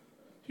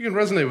 You can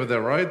resonate with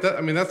that, right?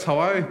 That's how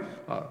I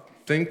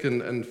think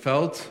and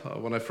felt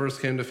when I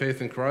first came to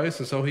faith in Christ.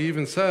 And so he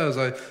even says,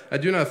 I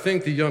do not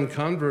think the young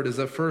convert is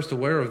at first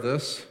aware of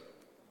this.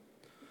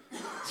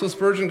 So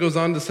Spurgeon goes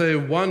on to say,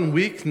 "One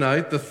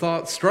weeknight the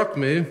thought struck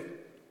me,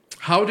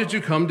 how did you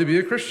come to be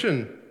a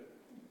Christian?"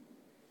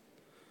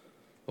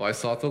 "Well, I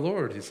sought the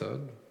Lord," he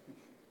said.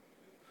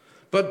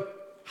 "But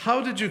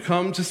how did you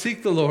come to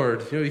seek the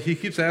Lord?" He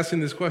keeps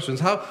asking these questions.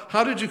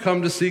 How did you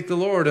come to seek the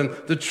Lord? And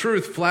the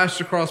truth flashed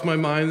across my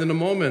mind in a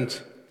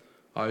moment.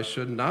 I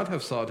should not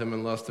have sought him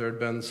unless there had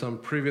been some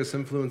previous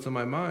influence in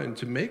my mind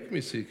to make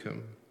me seek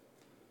him.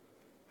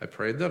 I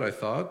prayed that, I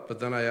thought, but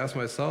then I asked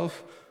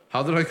myself,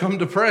 how did I come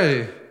to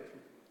pray?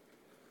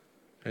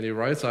 And he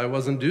writes, I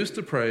was induced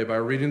to pray by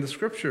reading the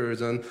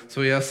scriptures. And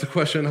so he asks the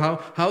question,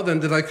 how then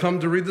did I come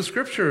to read the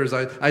scriptures?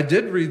 I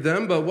did read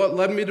them, but what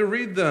led me to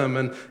read them?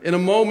 And in a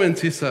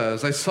moment, he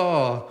says, I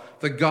saw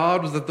that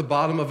God was at the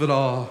bottom of it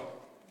all,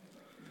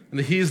 and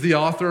that he's the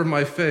author of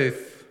my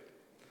faith.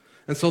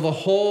 And so the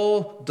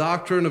whole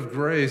doctrine of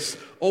grace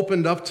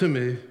opened up to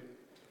me.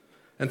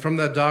 And from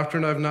that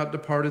doctrine, I've not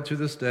departed to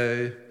this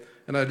day.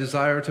 And I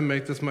desire to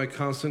make this my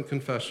constant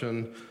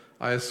confession.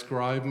 I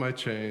ascribe my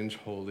change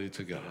wholly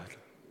to God.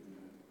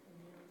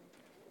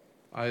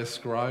 I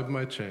ascribe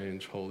my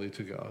change wholly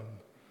to God.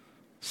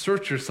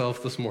 Search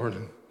yourself this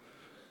morning.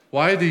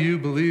 Why do you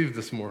believe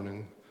this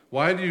morning?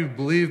 Why do you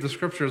believe the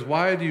scriptures?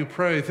 Why do you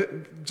pray?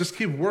 Just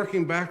keep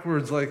working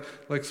backwards like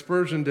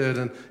Spurgeon did.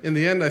 And in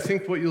the end, I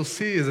think what you'll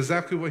see is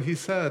exactly what he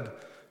said.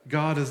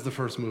 God is the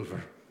first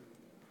mover.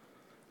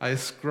 I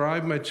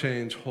ascribe my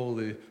change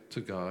wholly to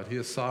God. He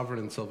is sovereign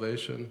in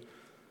salvation.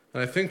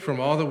 And I think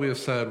from all that we have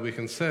said, we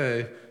can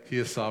say he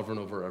is sovereign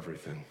over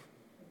everything.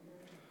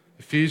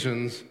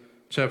 Ephesians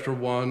chapter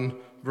 1,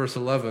 verse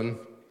 11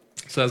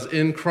 says,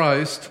 in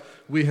Christ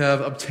we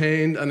have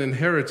obtained an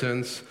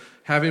inheritance,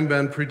 having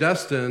been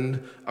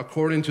predestined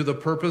according to the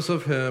purpose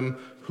of him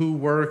who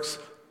works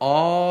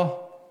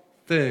all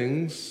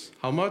things,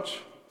 how much?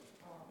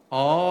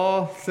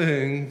 All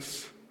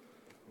things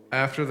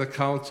after the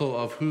counsel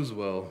of whose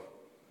will?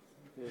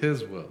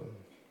 His will.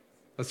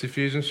 That's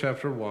Ephesians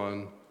chapter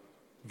 1,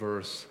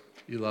 verse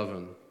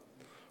 11.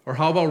 Or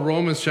how about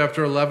Romans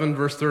chapter 11,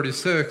 verse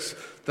 36,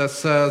 that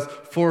says,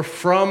 for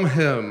from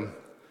him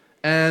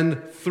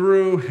and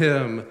through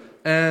him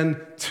and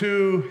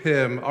to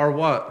him are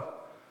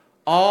what?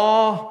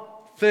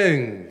 All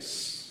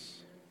things.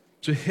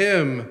 To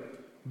him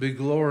be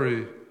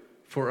glory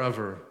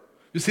forever.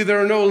 You see,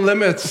 there are no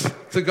limits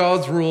to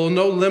God's rule,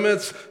 no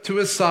limits to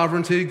his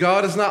sovereignty.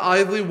 God is not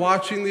idly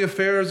watching the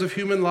affairs of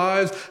human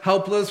lives,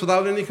 helpless,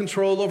 without any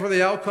control over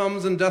the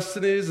outcomes and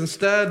destinies.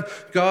 Instead,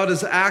 God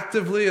is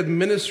actively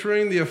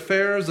administering the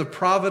affairs of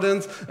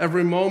providence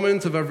every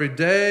moment of every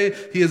day.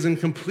 He is in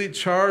complete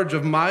charge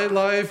of my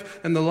life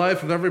and the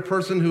life of every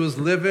person who is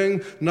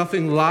living.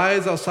 Nothing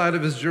lies outside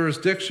of his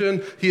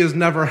jurisdiction. He is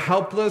never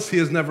helpless. He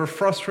is never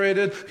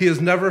frustrated. He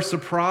is never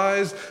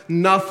surprised.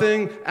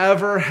 Nothing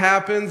ever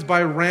happens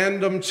by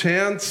random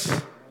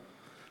chance.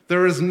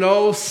 There is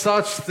no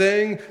such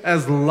thing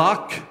as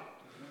luck.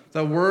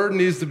 That word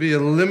needs to be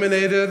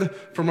eliminated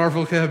from our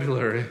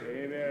vocabulary.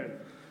 Amen.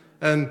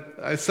 And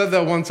I said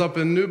that once up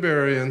in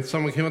Newberry, and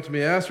someone came up to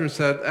me after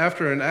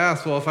and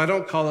asked, well, if I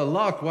don't call it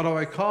luck, what do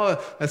I call it?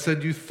 I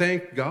said, you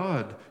thank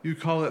God. You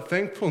call it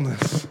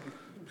thankfulness,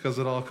 because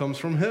it all comes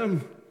from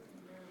him.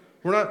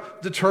 We're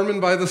not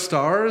determined by the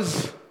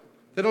stars.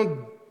 They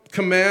don't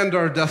command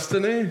our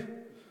destiny.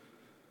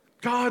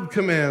 God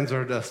commands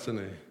our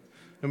destiny,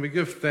 and we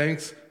give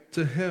thanks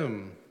to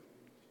him.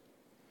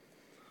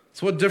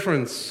 So what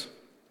difference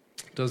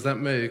does that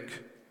make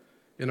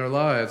in our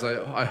lives?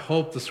 I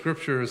hope the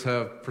scriptures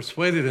have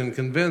persuaded and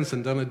convinced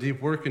and done a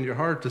deep work in your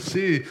heart to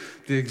see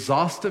the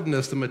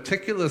exhaustiveness, the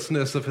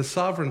meticulousness of his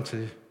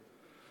sovereignty.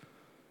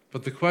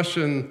 But the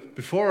question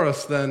before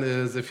us then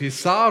is, if he's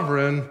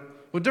sovereign,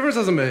 what difference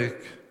does it make?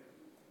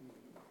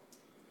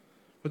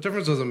 What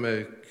difference does it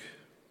make?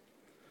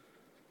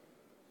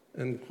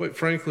 And quite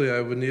frankly,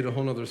 I would need a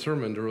whole other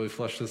sermon to really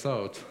flesh this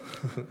out.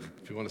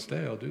 If you want to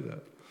stay, I'll do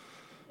that.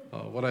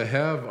 What I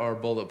have are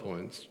bullet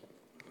points.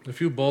 A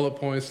few bullet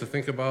points to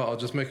think about. I'll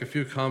just make a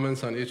few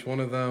comments on each one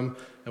of them.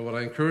 And what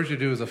I encourage you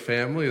to do as a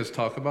family is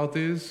talk about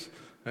these.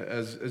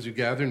 As you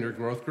gather in your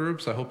growth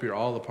groups, I hope you're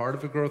all a part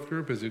of a growth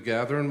group. As you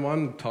gather in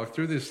one, talk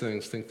through these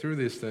things, think through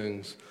these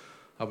things.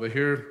 But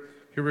here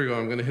we go.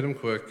 I'm going to hit them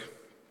quick.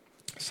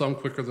 Some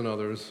quicker than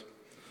others.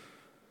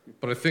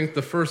 But I think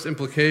the first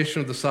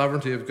implication of the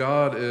sovereignty of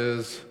God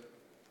is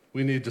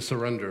we need to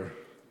surrender.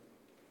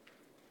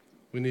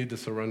 We need to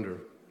surrender.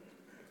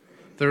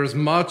 There is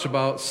much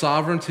about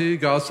sovereignty,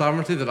 God's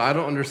sovereignty, that I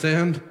don't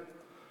understand.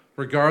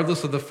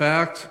 Regardless of the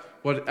fact,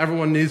 what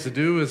everyone needs to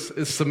do is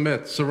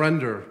submit,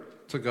 surrender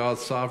to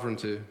God's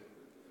sovereignty.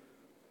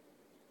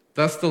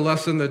 That's the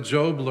lesson that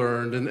Job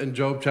learned in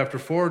Job chapter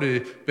 40.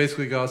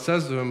 Basically, God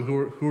says to him,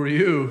 who are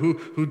you?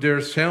 Who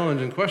dares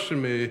challenge and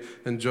question me?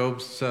 And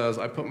Job says,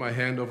 I put my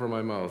hand over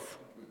my mouth.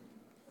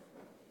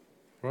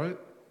 Right?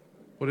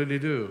 What did he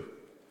do?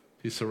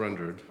 He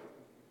surrendered.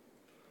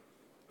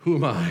 Who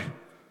am I?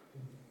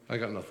 I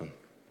got nothing.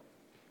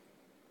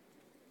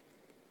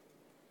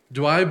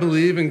 Do I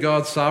believe in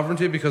God's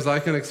sovereignty because I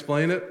can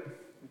explain it?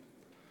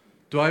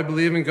 Do I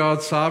believe in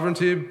God's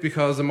sovereignty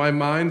because in my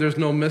mind there's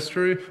no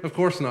mystery? Of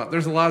course not.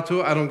 There's a lot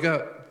to it I don't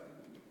get.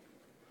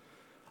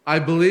 I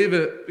believe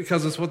it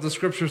because it's what the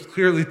scriptures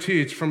clearly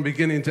teach from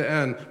beginning to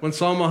end. When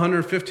Psalm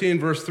 115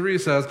 verse 3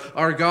 says,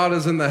 our God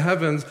is in the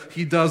heavens,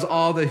 he does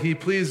all that he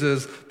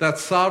pleases,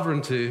 that's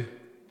sovereignty.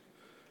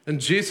 And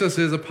Jesus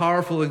is a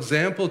powerful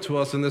example to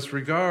us in this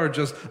regard.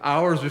 Just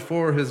hours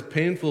before his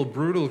painful,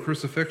 brutal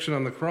crucifixion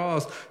on the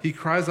cross, he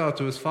cries out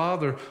to his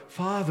Father,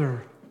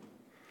 Father,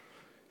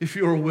 if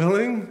you are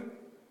willing,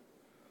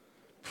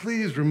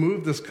 please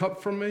remove this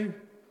cup from me.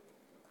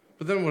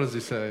 But then what does he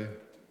say?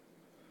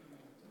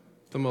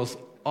 The most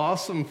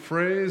awesome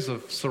phrase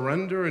of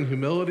surrender and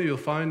humility you'll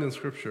find in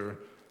Scripture.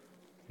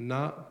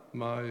 Not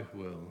my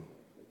will,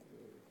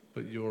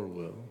 but your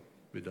will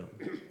be done.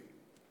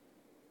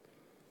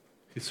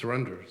 He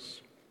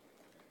surrenders.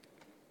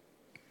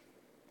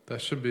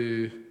 That should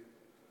be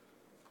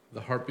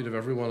the heartbeat of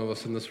every one of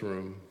us in this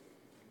room.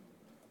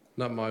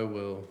 Not my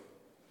will,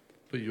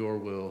 but your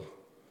will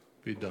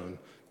be done.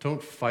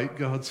 Don't fight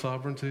God's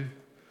sovereignty.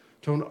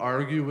 Don't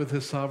argue with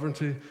his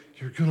sovereignty.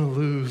 You're going to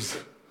lose.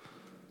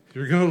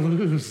 You're going to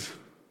lose.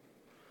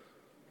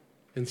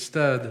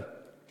 Instead,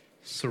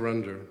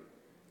 surrender.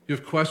 You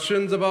have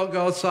questions about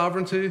God's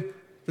sovereignty?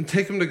 Then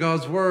take them to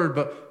God's word.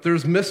 But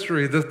there's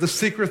mystery. The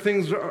secret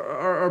things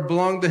are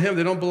belong to him.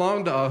 They don't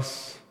belong to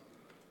us.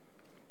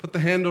 Put the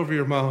hand over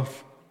your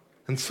mouth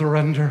and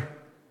surrender.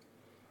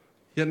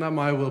 Yet not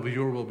my will, but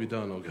your will be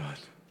done, oh God.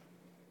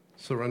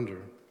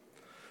 Surrender.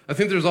 I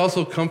think there's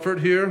also comfort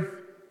here.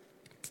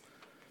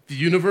 The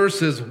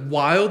universe is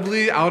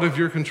wildly out of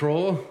your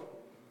control.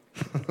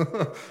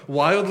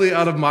 Wildly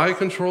out of my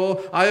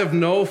control. I have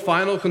no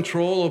final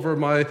control over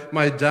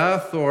my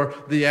death or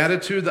the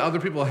attitude that other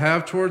people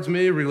have towards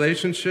me,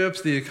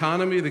 relationships, the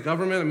economy, the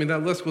government. I mean,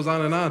 that list goes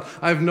on and on.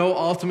 I have no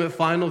ultimate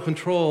final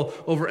control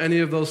over any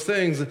of those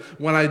things.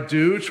 When I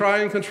do try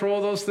and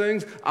control those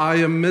things, I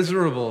am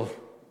miserable.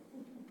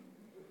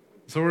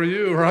 So are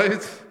you,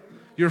 right?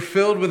 You're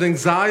filled with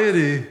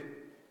anxiety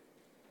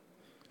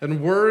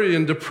and worry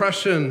and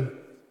depression.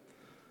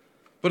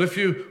 But if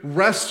you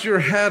rest your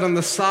head on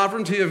the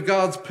sovereignty of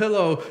God's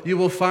pillow, you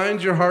will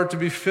find your heart to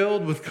be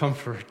filled with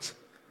comfort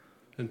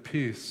and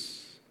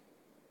peace.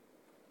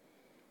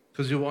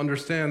 Because you will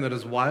understand that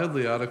as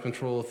wildly out of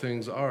control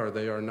things are,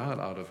 they are not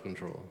out of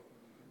control.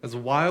 As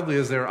wildly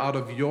as they're out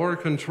of your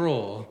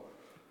control,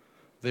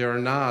 they are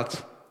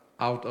not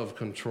out of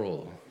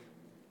control.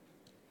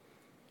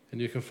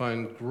 And you can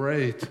find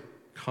great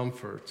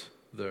comfort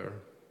there.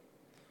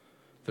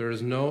 There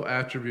is no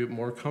attribute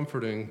more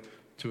comforting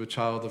to a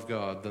child of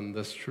God than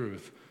this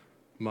truth: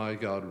 my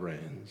God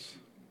reigns.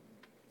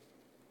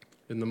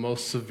 In the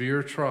most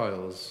severe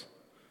trials,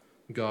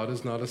 God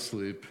is not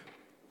asleep.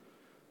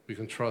 We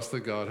can trust that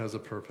God has a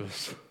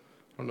purpose.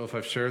 I don't know if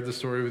I've shared this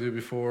story with you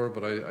before,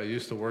 but I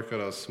used to work at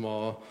a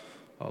small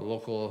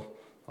local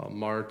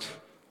mart.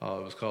 It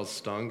was called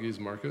Stangi's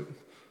Market.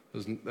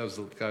 That was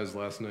the guy's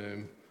last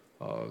name.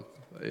 An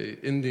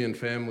Indian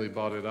family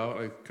bought it out.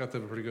 I got to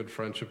have a pretty good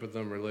friendship with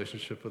them,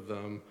 relationship with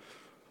them.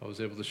 I was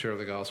able to share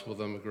the gospel with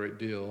them a great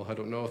deal. I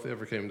don't know if they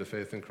ever came to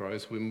faith in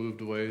Christ. We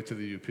moved away to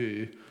the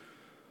UP.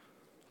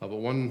 But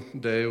one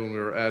day when we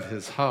were at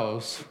his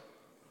house,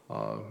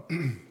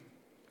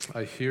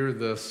 I hear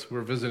this.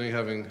 We're visiting,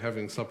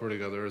 having supper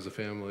together as a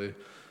family,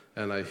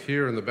 and I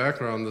hear in the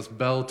background this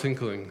bell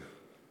tinkling.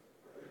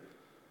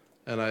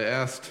 And I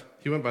asked,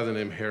 he went by the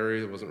name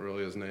Harry. It wasn't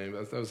really his name.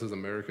 That was his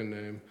American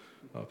name.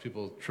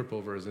 People trip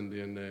over his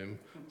Indian name.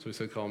 So he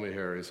said, call me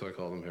Harry. So I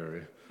called him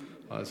Harry.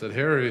 I said,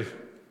 Harry,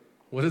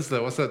 what is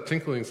that? What's that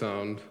tinkling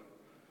sound?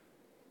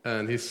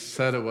 And he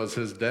said it was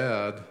his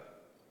dad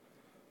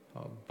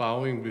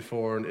bowing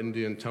before an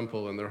Indian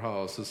temple in their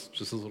house. It's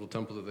just a little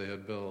temple that they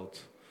had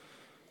built.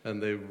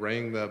 And they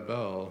rang that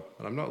bell.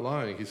 And I'm not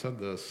lying, he said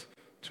this,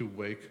 to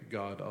wake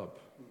God up.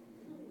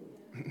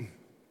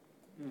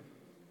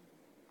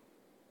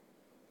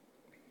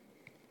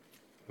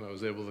 And I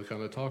was able to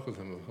kind of talk with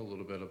him a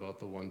little bit about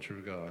the one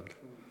true God.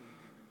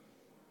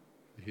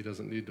 He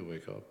doesn't need to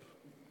wake up.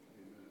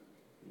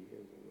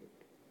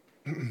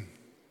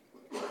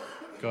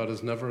 God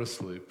is never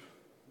asleep.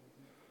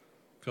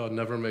 God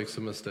never makes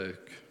a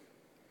mistake.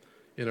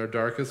 In our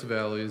darkest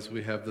valleys,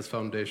 we have this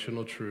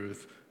foundational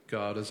truth: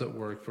 God is at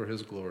work for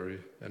his glory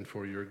and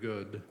for your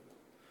good.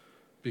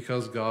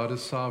 Because God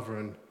is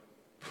sovereign,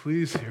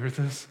 please hear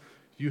this,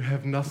 You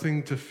have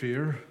nothing to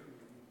fear.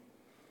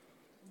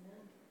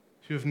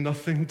 You have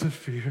nothing to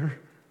fear.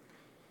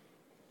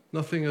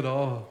 Nothing at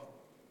all.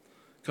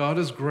 God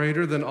is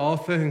greater than all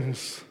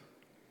things,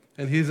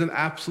 and He's in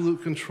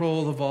absolute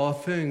control of all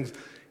things.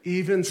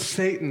 Even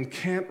Satan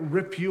can't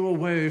rip you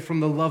away from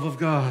the love of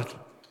God.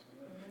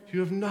 You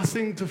have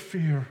nothing to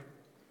fear.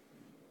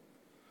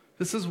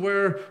 This is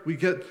where we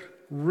get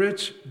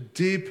rich,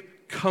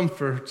 deep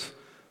comfort.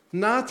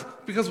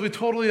 Not because we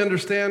totally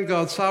understand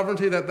God's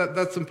sovereignty,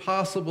 that's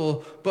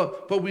impossible,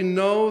 but we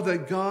know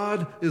that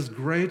God is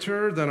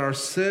greater than our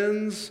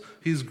sins.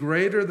 He's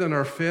greater than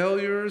our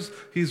failures.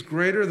 He's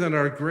greater than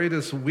our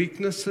greatest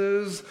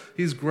weaknesses.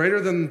 He's greater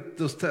than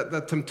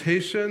that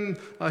temptation.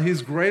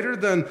 He's greater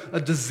than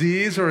a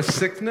disease or a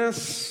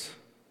sickness.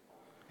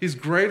 He's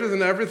greater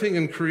than everything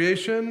in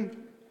creation.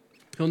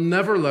 He'll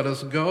never let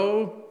us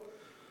go.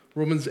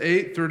 Romans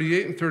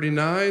 8:38 and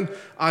 39,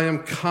 I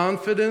am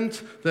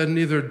confident that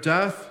neither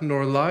death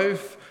nor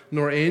life,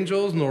 nor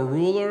angels, nor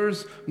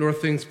rulers, nor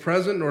things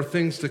present, nor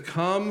things to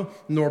come,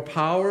 nor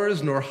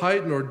powers, nor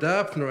height, nor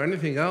depth, nor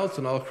anything else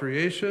in all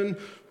creation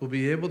will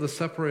be able to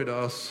separate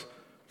us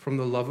from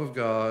the love of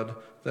God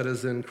that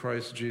is in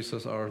Christ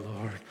Jesus our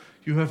Lord.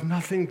 You have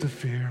nothing to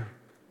fear.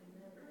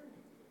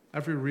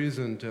 Every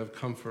reason to have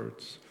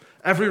comforts.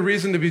 Every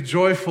reason to be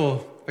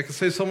joyful. I could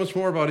say so much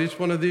more about each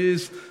one of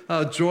these.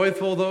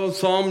 Joyful, though,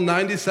 Psalm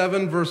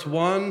 97, verse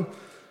 1.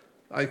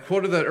 I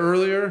quoted that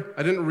earlier.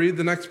 I didn't read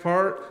the next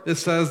part. It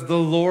says, the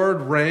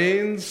Lord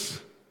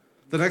reigns.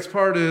 The next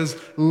part is,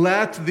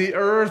 let the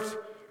earth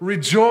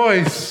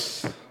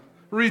rejoice.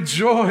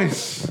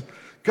 Rejoice.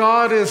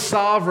 God is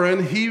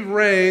sovereign. He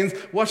reigns.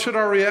 What should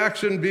our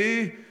reaction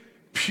be?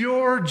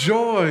 Pure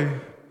joy.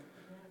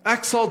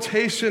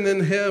 Exaltation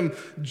in Him.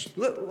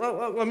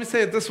 Let me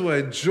say it this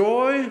way.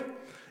 Joy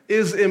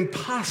is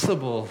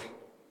impossible.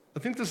 I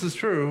think this is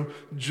true.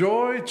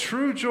 Joy,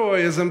 true joy,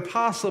 is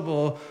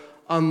impossible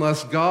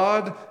unless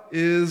God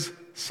is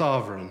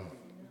sovereign.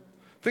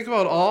 Think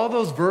about all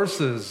those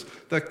verses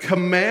that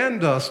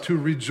command us to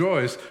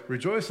rejoice.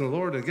 Rejoice in the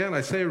Lord. Again,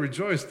 I say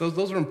rejoice.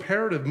 Those are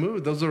imperative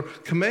mood. Those are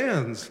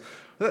commands.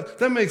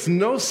 That makes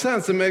no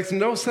sense. It makes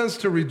no sense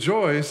to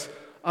rejoice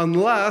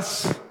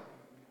unless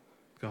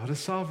God is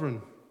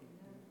sovereign.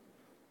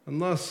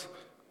 Unless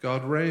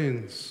God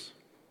reigns.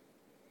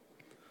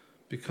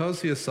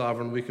 Because He is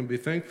sovereign, we can be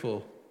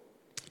thankful.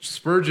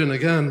 Spurgeon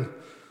again.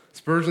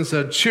 Spurgeon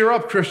said, cheer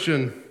up,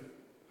 Christian.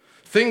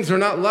 Things are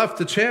not left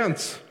to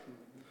chance.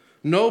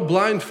 No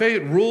blind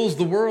fate rules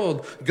the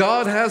world.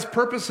 God has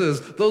purposes.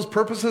 Those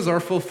purposes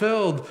are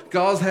fulfilled.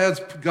 God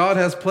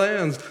has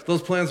plans.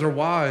 Those plans are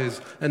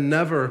wise and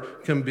never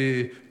can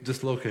be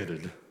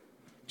dislocated.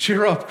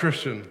 Cheer up,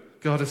 Christian.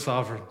 God is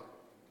sovereign.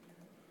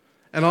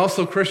 And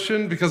also,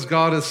 Christian, because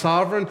God is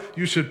sovereign,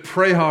 you should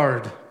pray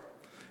hard.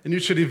 And you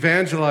should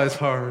evangelize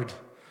hard.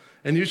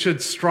 And you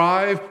should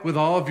strive with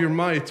all of your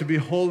might to be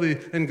holy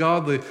and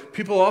godly.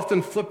 People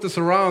often flip this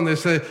around. They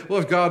say, well,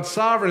 if God's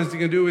sovereign, He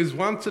can do what He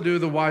wants to do,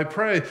 then why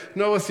pray?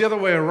 No, it's the other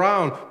way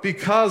around.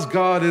 Because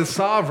God is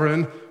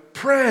sovereign,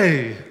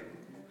 pray.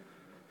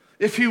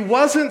 If He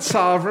wasn't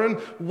sovereign,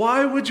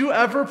 why would you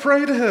ever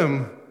pray to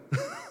Him?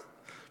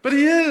 But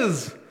He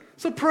is.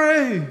 So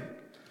pray.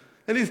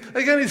 And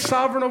He's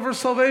sovereign over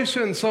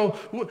salvation. So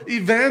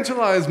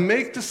evangelize,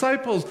 make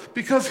disciples,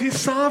 because He's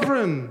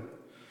sovereign,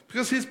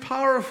 because He's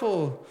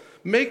powerful.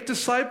 Make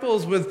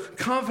disciples with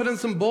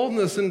confidence and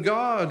boldness in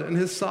God and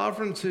His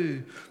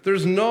sovereignty.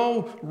 There's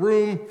no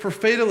room for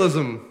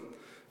fatalism.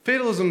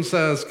 Fatalism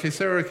says, que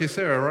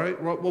sera, right?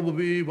 What will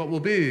be, what will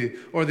be.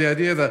 Or the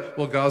idea that,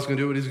 well, God's going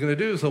to do what He's going to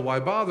do, so why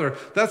bother?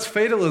 That's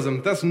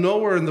fatalism. That's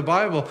nowhere in the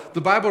Bible.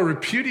 The Bible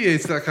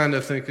repudiates that kind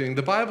of thinking.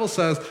 The Bible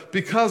says,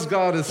 because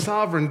God is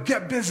sovereign,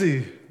 get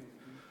busy.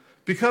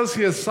 Because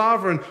He is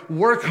sovereign,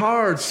 work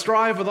hard,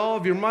 strive with all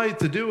of your might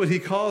to do what He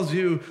calls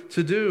you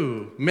to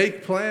do.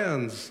 Make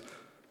plans,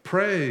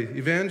 pray,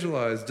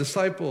 evangelize,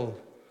 disciple,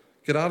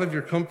 get out of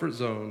your comfort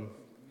zone.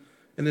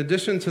 In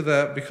addition to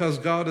that, because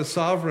God is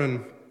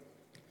sovereign,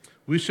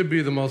 we should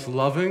be the most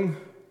loving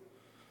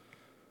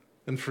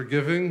and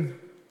forgiving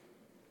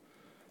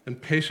and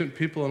patient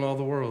people in all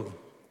the world.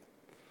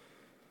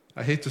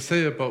 I hate to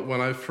say it, but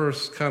when I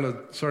first kind of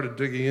started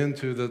digging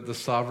into the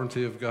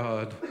sovereignty of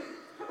God,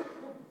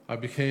 I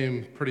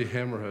became pretty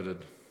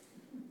hammer-headed.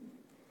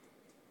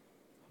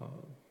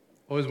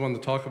 Always wanted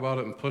to talk about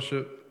it and push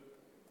it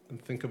and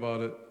think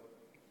about it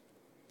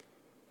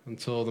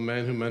until the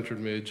man who mentored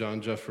me,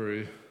 John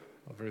Jeffrey,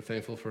 I'm very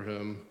thankful for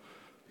him.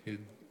 He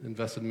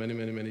invested many,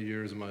 many, many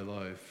years in my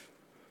life.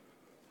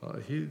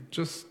 He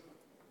just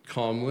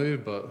calmly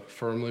but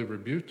firmly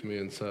rebuked me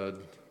and said,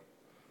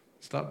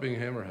 stop being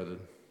hammer-headed.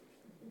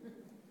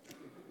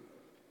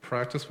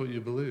 Practice what you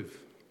believe.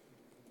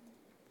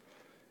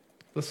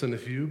 Listen,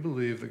 if you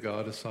believe that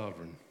God is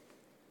sovereign,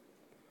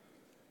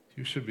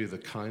 you should be the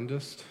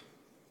kindest,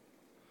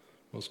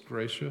 most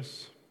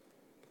gracious,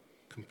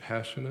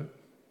 compassionate,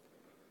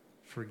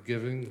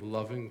 forgiving,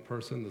 loving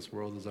person this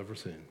world has ever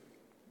seen.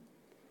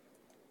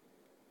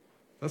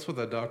 That's what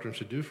that doctrine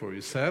should do for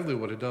you. Sadly,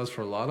 what it does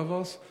for a lot of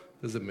us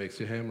is it makes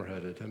you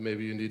hammer-headed. And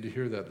maybe you need to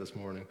hear that this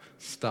morning.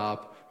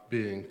 Stop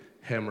being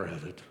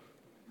hammer-headed.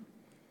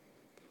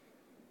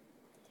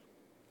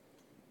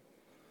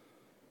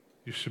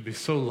 You should be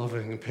so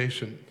loving and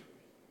patient.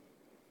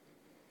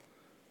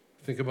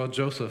 Think about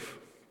Joseph.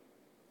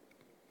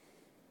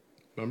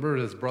 Remember,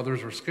 his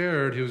brothers were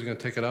scared. He was going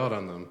to take it out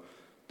on them.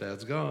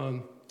 Dad's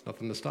gone.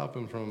 Nothing to stop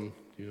him from,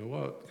 you know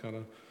what, kind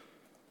of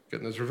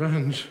getting his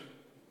revenge.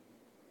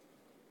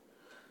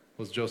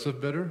 Was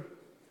Joseph bitter?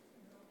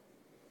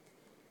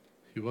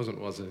 He wasn't,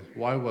 was he?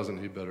 Why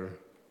wasn't he bitter?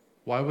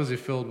 Why was he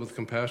filled with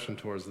compassion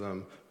towards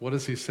them? What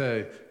does he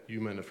say? You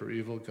meant it for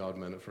evil, God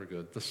meant it for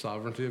good. The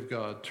sovereignty of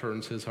God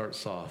turns his heart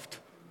soft.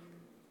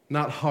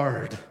 Not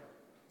hard,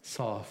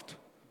 soft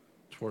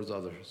towards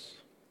others.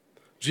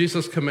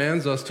 Jesus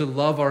commands us to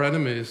love our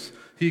enemies.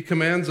 He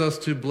commands us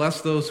to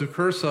bless those who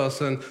curse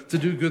us and to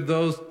do good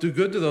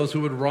to those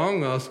who would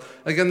wrong us.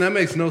 Again, that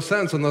makes no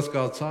sense unless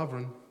God's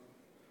sovereign.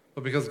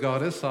 But because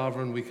God is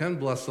sovereign, we can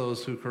bless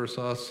those who curse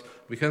us.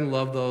 We can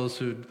love those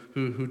who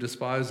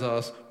despise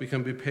us. We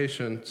can be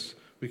patient.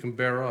 We can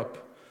bear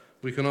up.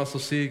 We can also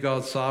see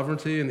God's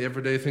sovereignty in the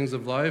everyday things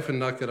of life and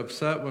not get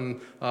upset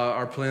when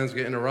our plans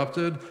get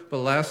interrupted. But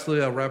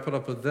lastly, I'll wrap it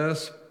up with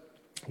this.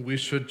 We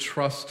should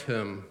trust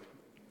him.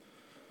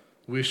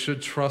 We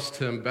should trust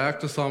him.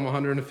 Back to Psalm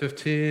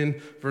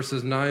 115,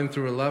 verses 9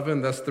 through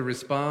 11. That's the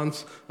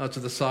response to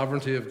the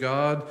sovereignty of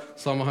God.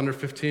 Psalm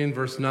 115,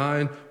 verse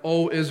 9.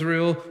 O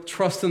Israel,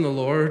 trust in the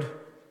Lord.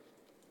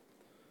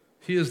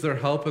 He is their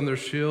help and their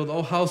shield.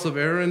 O house of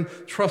Aaron,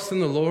 trust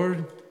in the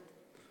Lord.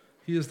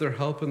 He is their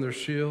help and their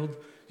shield.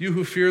 You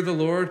who fear the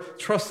Lord,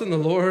 trust in the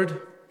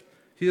Lord.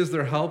 He is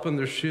their help and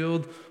their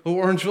shield. O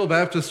Orangeville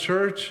Baptist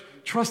Church,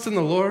 trust in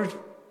the Lord.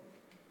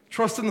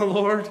 Trust in the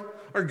Lord.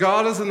 Our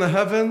God is in the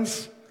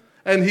heavens,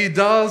 and he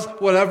does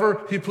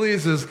whatever he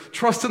pleases.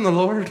 Trust in the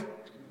Lord.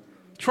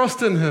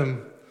 Trust in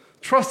him.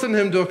 Trust in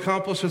him to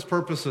accomplish his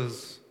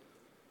purposes.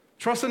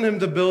 Trust in him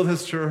to build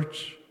his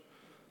church.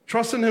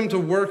 Trust in him to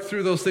work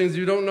through those things.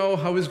 You don't know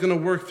how he's going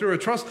to work through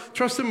it.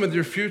 Trust him with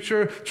your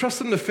future.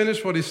 Trust him to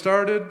finish what he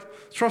started.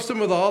 Trust him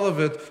with all of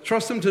it.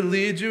 Trust him to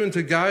lead you and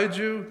to guide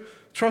you.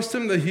 Trust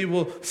him that he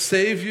will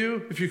save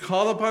you. If you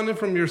call upon him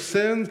from your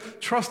sins,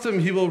 trust him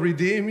he will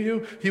redeem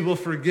you. He will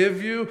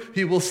forgive you.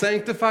 He will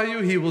sanctify you.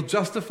 He will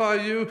justify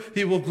you.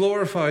 He will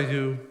glorify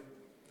you.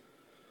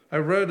 I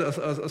read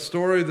a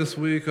story this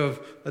week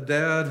of a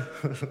dad.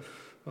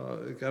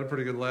 It got a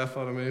pretty good laugh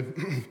out of me.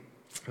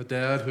 A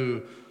dad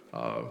who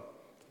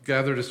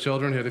gathered his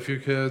children. He had a few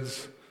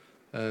kids,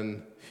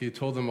 and he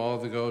told them all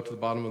to go to the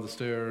bottom of the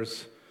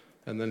stairs,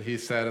 and then he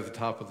sat at the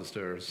top of the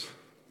stairs.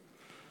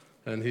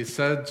 And he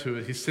said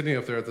he's sitting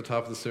up there at the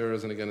top of the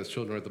stairs, and again, his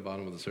children are at the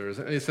bottom of the stairs.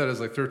 And he said it's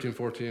like 13,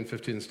 14,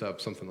 15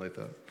 steps, something like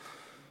that.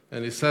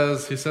 And he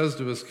says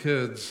to his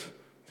kids,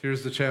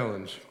 here's the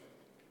challenge.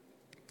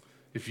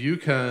 If you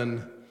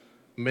can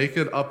make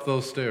it up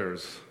those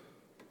stairs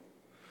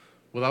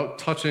without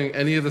touching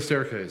any of the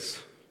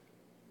staircase,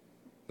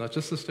 not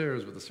just the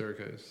stairs, but the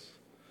staircase.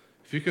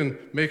 If you can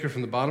make it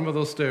from the bottom of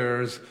those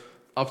stairs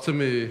up to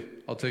me,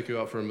 I'll take you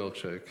out for a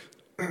milkshake.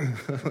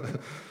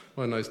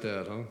 What a nice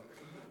dad, huh?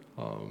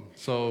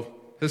 So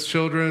his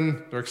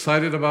children, they're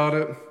excited about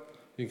it.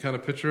 You can kind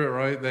of picture it,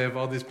 right? They have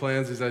all these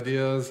plans, these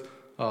ideas.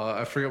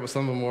 I forget what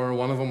some of them were.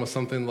 One of them was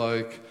something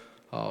like,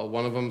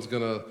 one of them's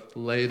going to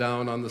lay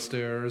down on the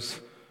stairs,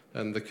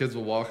 and the kids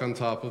will walk on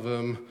top of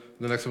him.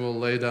 The next one will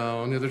lay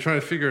down. They're trying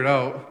to figure it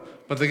out.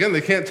 But again,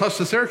 they can't touch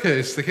the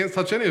staircase. They can't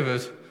touch any of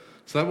it.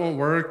 So that won't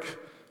work.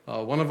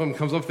 One of them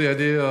comes up with the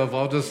idea of,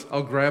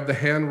 I'll grab the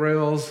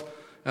handrails,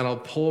 and I'll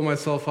pull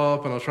myself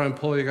up, and I'll try and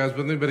pull you guys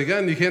with me. But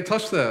again, you can't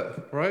touch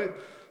that, right?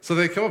 So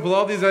they come up with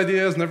all these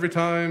ideas, and every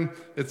time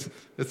it's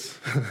it's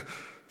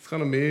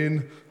kind of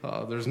mean.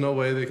 There's no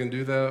way they can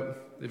do that.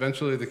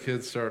 Eventually, the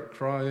kids start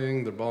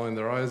crying. They're bawling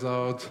their eyes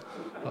out.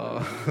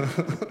 But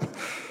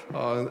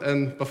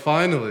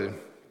finally,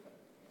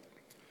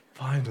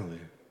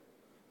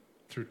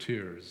 through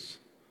tears,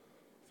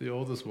 the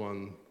oldest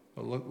one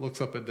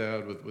looks up at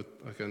Dad with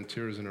again,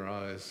 tears in her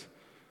eyes.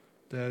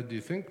 Dad, do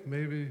you think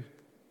maybe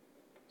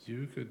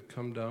you could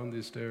come down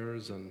these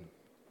stairs and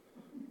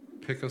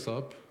pick us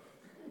up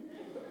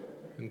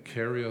and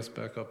carry us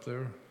back up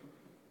there?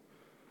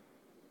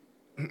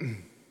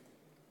 And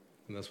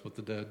that's what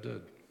the dad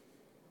did.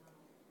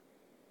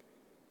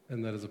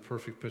 And that is a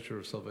perfect picture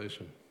of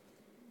salvation.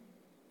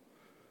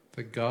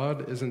 That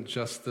God isn't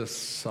just this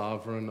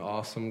sovereign,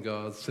 awesome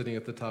God sitting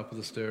at the top of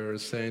the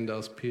stairs saying to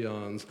us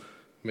peons,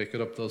 make it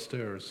up those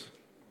stairs.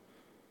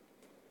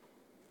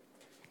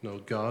 No,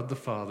 God the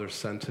Father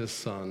sent his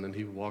Son, and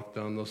he walked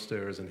down those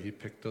stairs, and he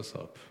picked us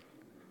up.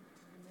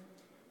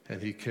 And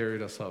he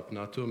carried us up,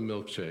 not to a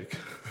milkshake,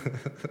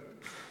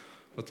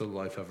 but to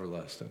life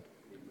everlasting.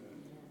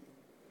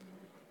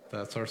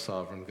 That's our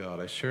sovereign God.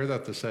 I share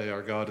that to say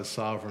our God is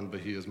sovereign,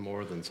 but he is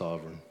more than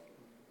sovereign.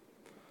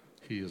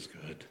 He is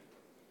good.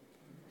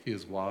 He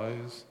is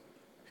wise.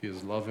 He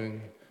is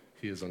loving.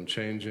 He is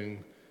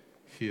unchanging.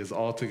 He is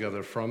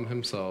altogether from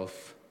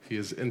himself. He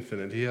is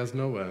infinite. He has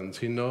no ends.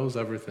 He knows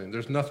everything.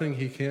 There's nothing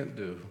he can't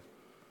do.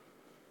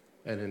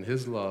 And in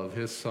his love,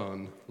 his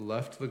Son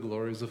left the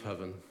glories of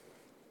heaven,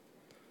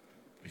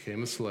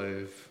 became a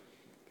slave,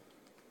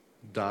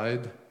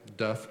 died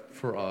death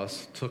for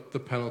us, took the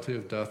penalty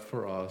of death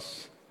for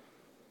us,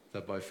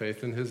 that by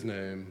faith in his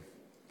name,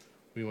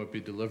 we might be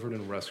delivered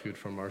and rescued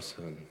from our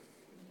sin.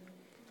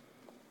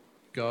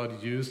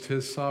 God used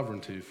his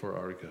sovereignty for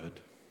our good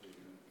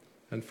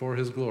and for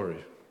his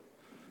glory.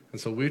 And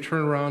so we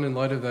turn around in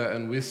light of that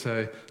and we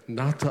say,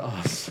 not to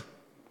us,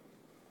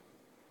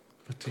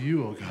 but to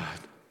you, O God,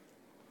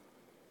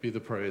 be the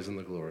praise and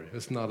the glory.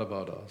 It's not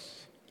about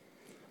us.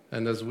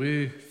 And as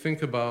we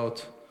think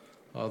about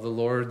the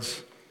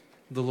Lord's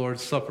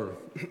Supper,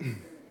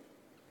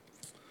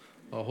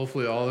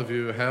 hopefully all of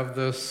you have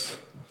this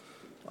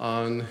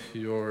on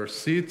your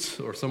seats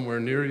or somewhere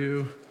near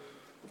you.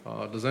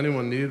 Does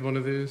anyone need one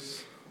of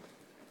these?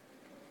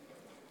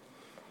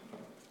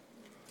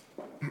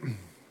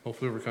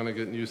 Hopefully we're kind of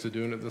getting used to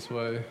doing it this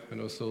way. I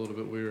know it's still a little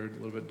bit weird,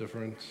 a little bit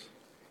different.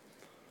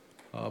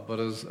 But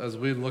as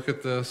we look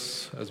at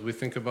this, as we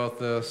think about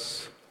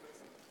this,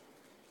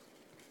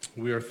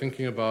 we are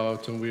thinking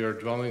about and we are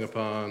dwelling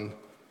upon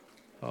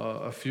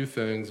a few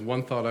things.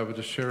 One thought I would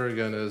just share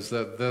again is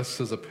that this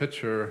is a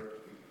picture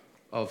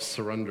of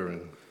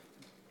surrendering.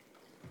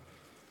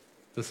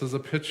 This is a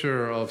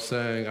picture of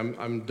saying,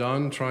 I'm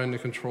done trying to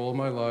control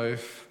my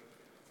life.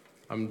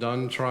 I'm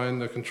done trying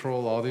to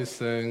control all these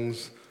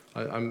things.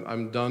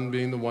 I'm done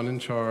being the one in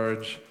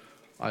charge.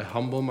 I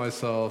humble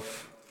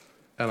myself,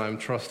 and I'm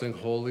trusting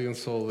wholly and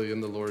solely in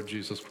the Lord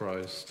Jesus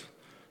Christ.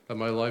 That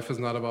my life is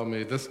not about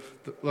me. That's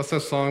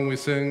that song we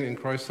sing, In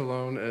Christ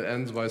Alone. It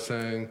ends by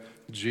saying,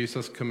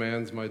 Jesus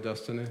commands my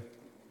destiny.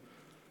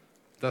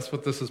 That's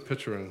what this is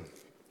picturing.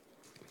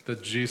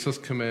 That Jesus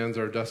commands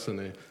our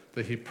destiny.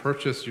 That he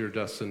purchased your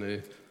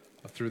destiny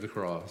through the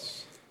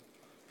cross.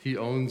 He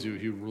owns you.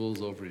 He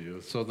rules over you.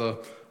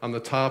 So on the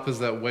top is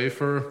that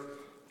wafer,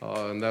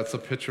 and that's a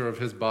picture of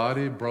his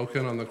body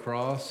broken on the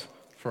cross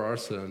for our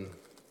sin.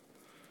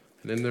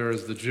 And in there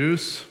is the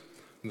juice.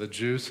 And the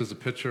juice is a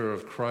picture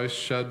of Christ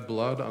shed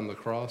blood on the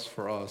cross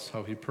for us,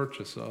 how he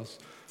purchased us,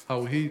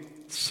 how he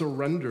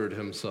surrendered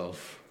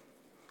himself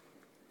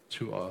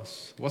to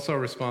us. What's our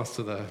response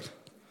to that?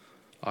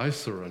 I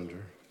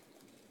surrender.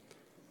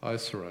 I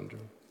surrender.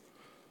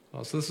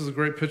 So this is a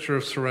great picture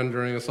of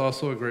surrendering. It's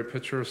also a great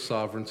picture of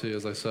sovereignty,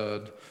 as I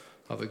said,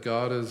 that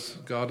God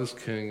is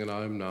king and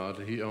I am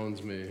not. He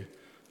owns me.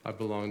 I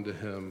belong to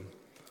him.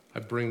 I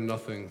bring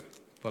nothing,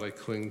 but I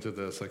cling to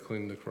this. I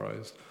cling to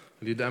Christ.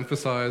 I need to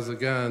emphasize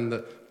again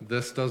that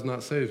this does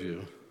not save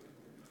you.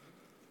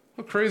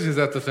 How crazy is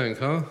that to think,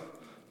 huh?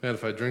 Man,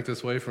 if I drink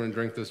this wafer and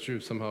drink this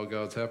juice, somehow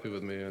God's happy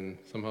with me and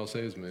somehow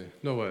saves me.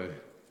 No way.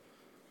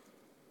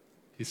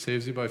 He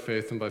saves you by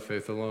faith and by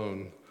faith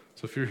alone.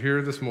 So if you're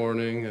here this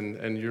morning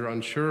and you're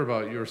unsure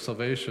about your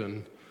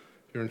salvation,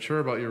 you're unsure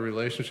about your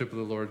relationship with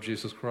the Lord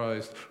Jesus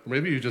Christ, or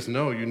maybe you just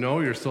know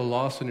you're still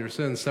lost in your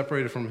sins,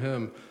 separated from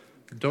him,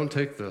 don't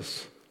take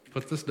this.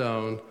 Put this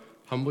down.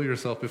 Humble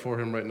yourself before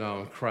him right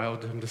now and cry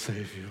out to him to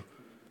save you,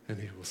 and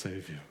he will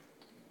save you.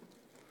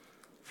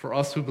 For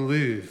us who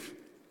believe,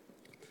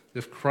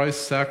 if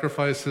Christ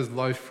sacrificed his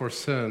life for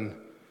sin,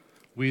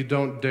 we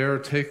don't dare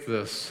take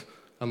this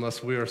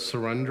unless we are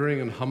surrendering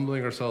and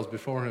humbling ourselves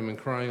before him and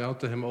crying out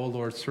to him, "Oh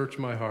Lord, search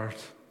my heart.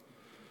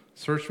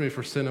 Search me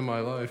for sin in my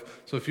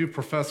life." So if you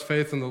profess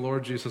faith in the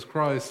Lord Jesus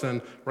Christ,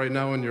 and right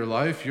now in your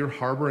life you're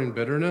harboring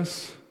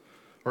bitterness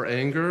or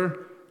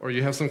anger, or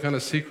you have some kind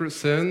of secret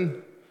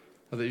sin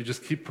that you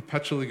just keep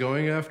perpetually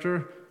going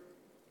after,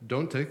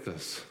 don't take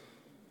this.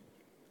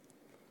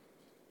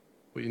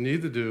 What you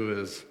need to do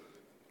is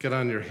get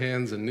on your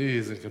hands and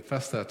knees and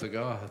confess that to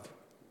God.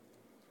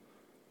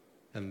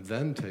 And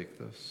then take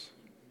this.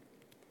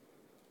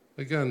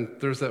 Again,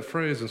 there's that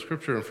phrase in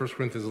Scripture in 1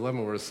 Corinthians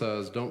 11 where it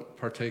says, don't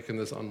partake in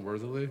this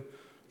unworthily.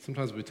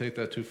 Sometimes we take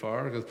that too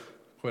far because,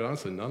 quite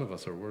honestly, none of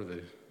us are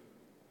worthy.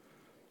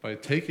 By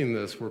taking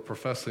this, we're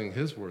professing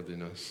his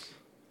worthiness,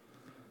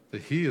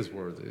 that he is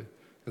worthy.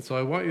 And so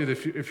I want you to,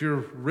 if you're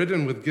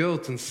ridden with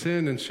guilt and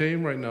sin and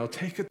shame right now,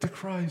 take it to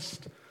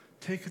Christ.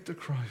 Take it to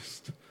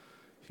Christ.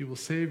 He will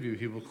save you.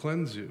 He will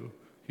cleanse you.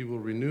 He will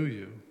renew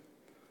you.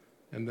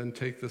 And then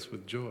take this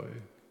with joy,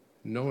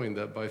 knowing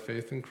that by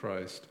faith in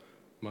Christ,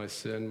 my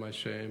sin, my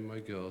shame, my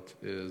guilt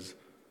is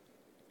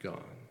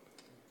gone.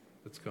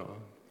 It's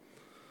gone.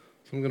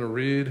 So I'm going to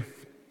read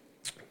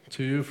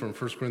to you from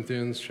 1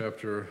 Corinthians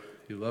chapter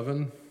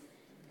 11.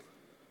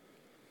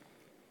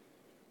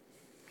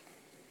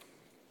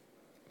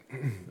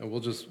 And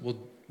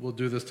we'll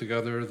do this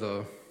together,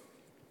 the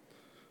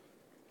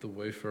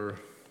wafer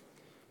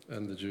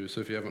and the juice.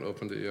 So if you haven't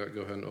opened it yet,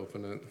 go ahead and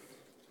open it.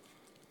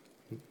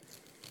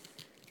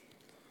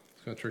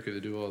 It's kind of tricky to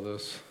do all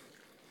this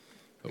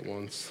at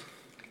once.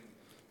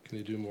 Can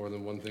you do more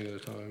than one thing at a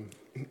time?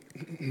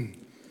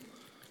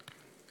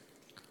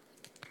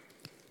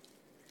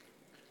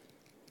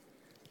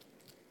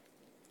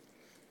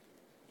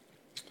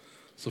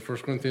 So 1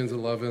 Corinthians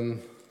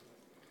 11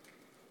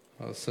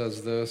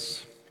 says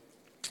this.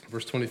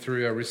 Verse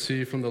 23, I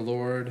received from the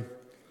Lord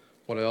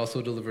what I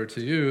also delivered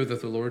to you, that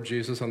the Lord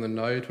Jesus, on the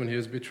night when he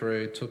was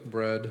betrayed, took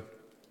bread,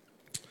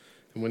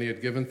 and when he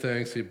had given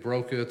thanks, he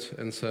broke it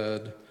and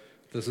said,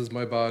 "This is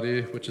my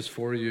body, which is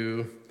for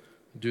you.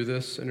 Do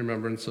this in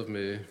remembrance of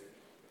me."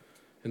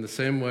 In the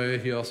same way,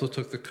 he also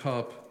took the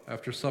cup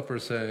after supper,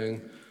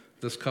 saying,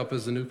 "This cup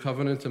is the new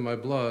covenant in my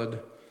blood.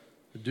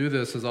 Do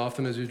this as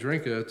often as you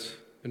drink it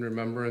in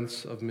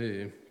remembrance of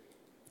me.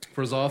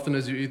 For as often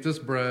as you eat this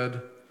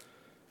bread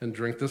and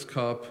drink this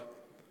cup,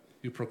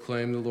 you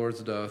proclaim the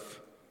Lord's death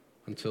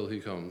until he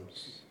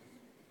comes."